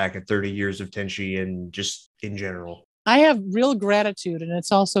looking back at 30 years of Tenchi and just in general? I have real gratitude, and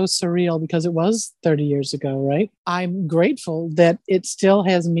it's also surreal because it was 30 years ago, right? I'm grateful that it still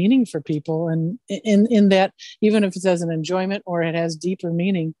has meaning for people, and in that, even if it's as an enjoyment or it has deeper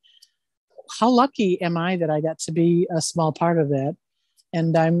meaning, how lucky am I that I got to be a small part of that?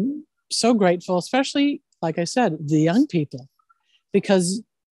 And I'm so grateful, especially, like I said, the young people, because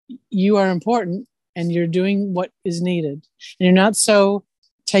you are important and you're doing what is needed, and you're not so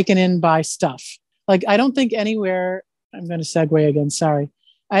taken in by stuff. Like, I don't think anywhere, I'm going to segue again, sorry.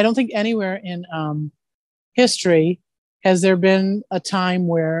 I don't think anywhere in history has there been a time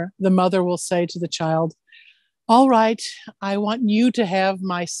where the mother will say to the child, all right, I want you to have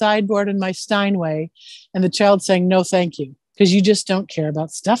my sideboard and my Steinway. And the child saying, no, thank you, because you just don't care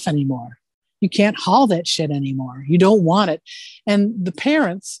about stuff anymore. You can't haul that shit anymore. You don't want it. And the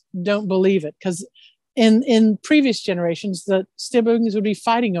parents don't believe it because in previous generations, the siblings would be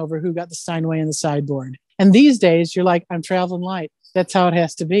fighting over who got the Steinway and the sideboard. And these days, you're like, I'm traveling light. That's how it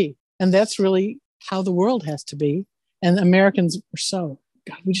has to be. And that's really how the world has to be. And Americans are so,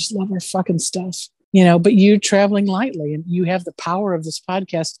 God, we just love our fucking stuff, but you're traveling lightly and you have the power of this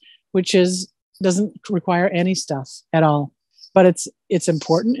podcast, which doesn't require any stuff at all, but it's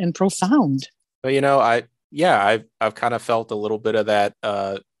important and profound. But, I've kind of felt a little bit of that.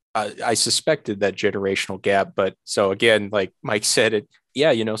 I suspected that generational gap, but so again, like Mike said, it,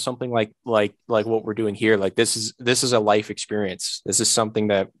 something like what we're doing here, like this is a life experience. This is something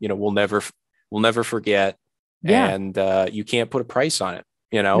that, we'll never forget. Yeah. And you can't put a price on it,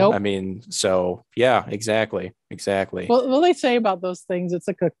 Nope. I mean, so yeah, exactly. Well, they say about those things, it's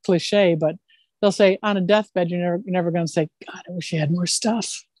like a cliche, but they'll say on a deathbed, you're never going to say, God, I wish you had more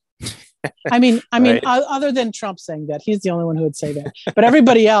stuff. I mean, Right. other than Trump saying that, he's the only one who would say that. But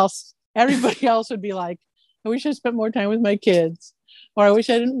everybody else would be like, I wish I spent more time with my kids, or I wish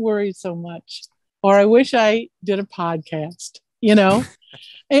I didn't worry so much, or I wish I did a podcast, you know?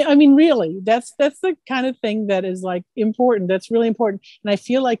 I mean, really, that's the kind of thing that is like important. That's really important. And I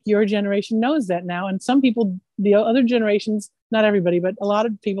feel like your generation knows that now. And some people, the other generations, not everybody, but a lot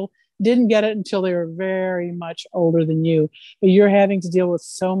of people didn't get it until they were very much older than you. But you're having to deal with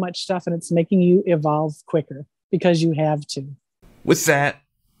so much stuff, and it's making you evolve quicker because you have to. With that,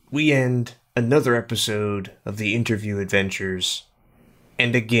 we end another episode of the Interview Adventures.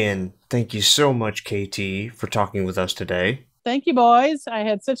 And again, thank you so much, KT, for talking with us today. Thank you, boys. I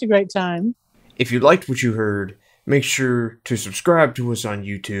had such a great time. If you liked what you heard, make sure to subscribe to us on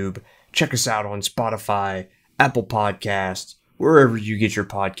YouTube. Check us out on Spotify, Apple Podcasts, wherever you get your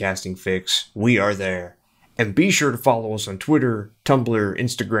podcasting fix. We are there. And be sure to follow us on Twitter, Tumblr,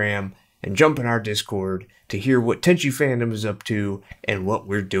 Instagram, and jump in our Discord to hear what Tenchi fandom is up to and what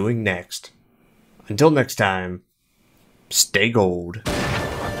we're doing next. Until next time, stay gold.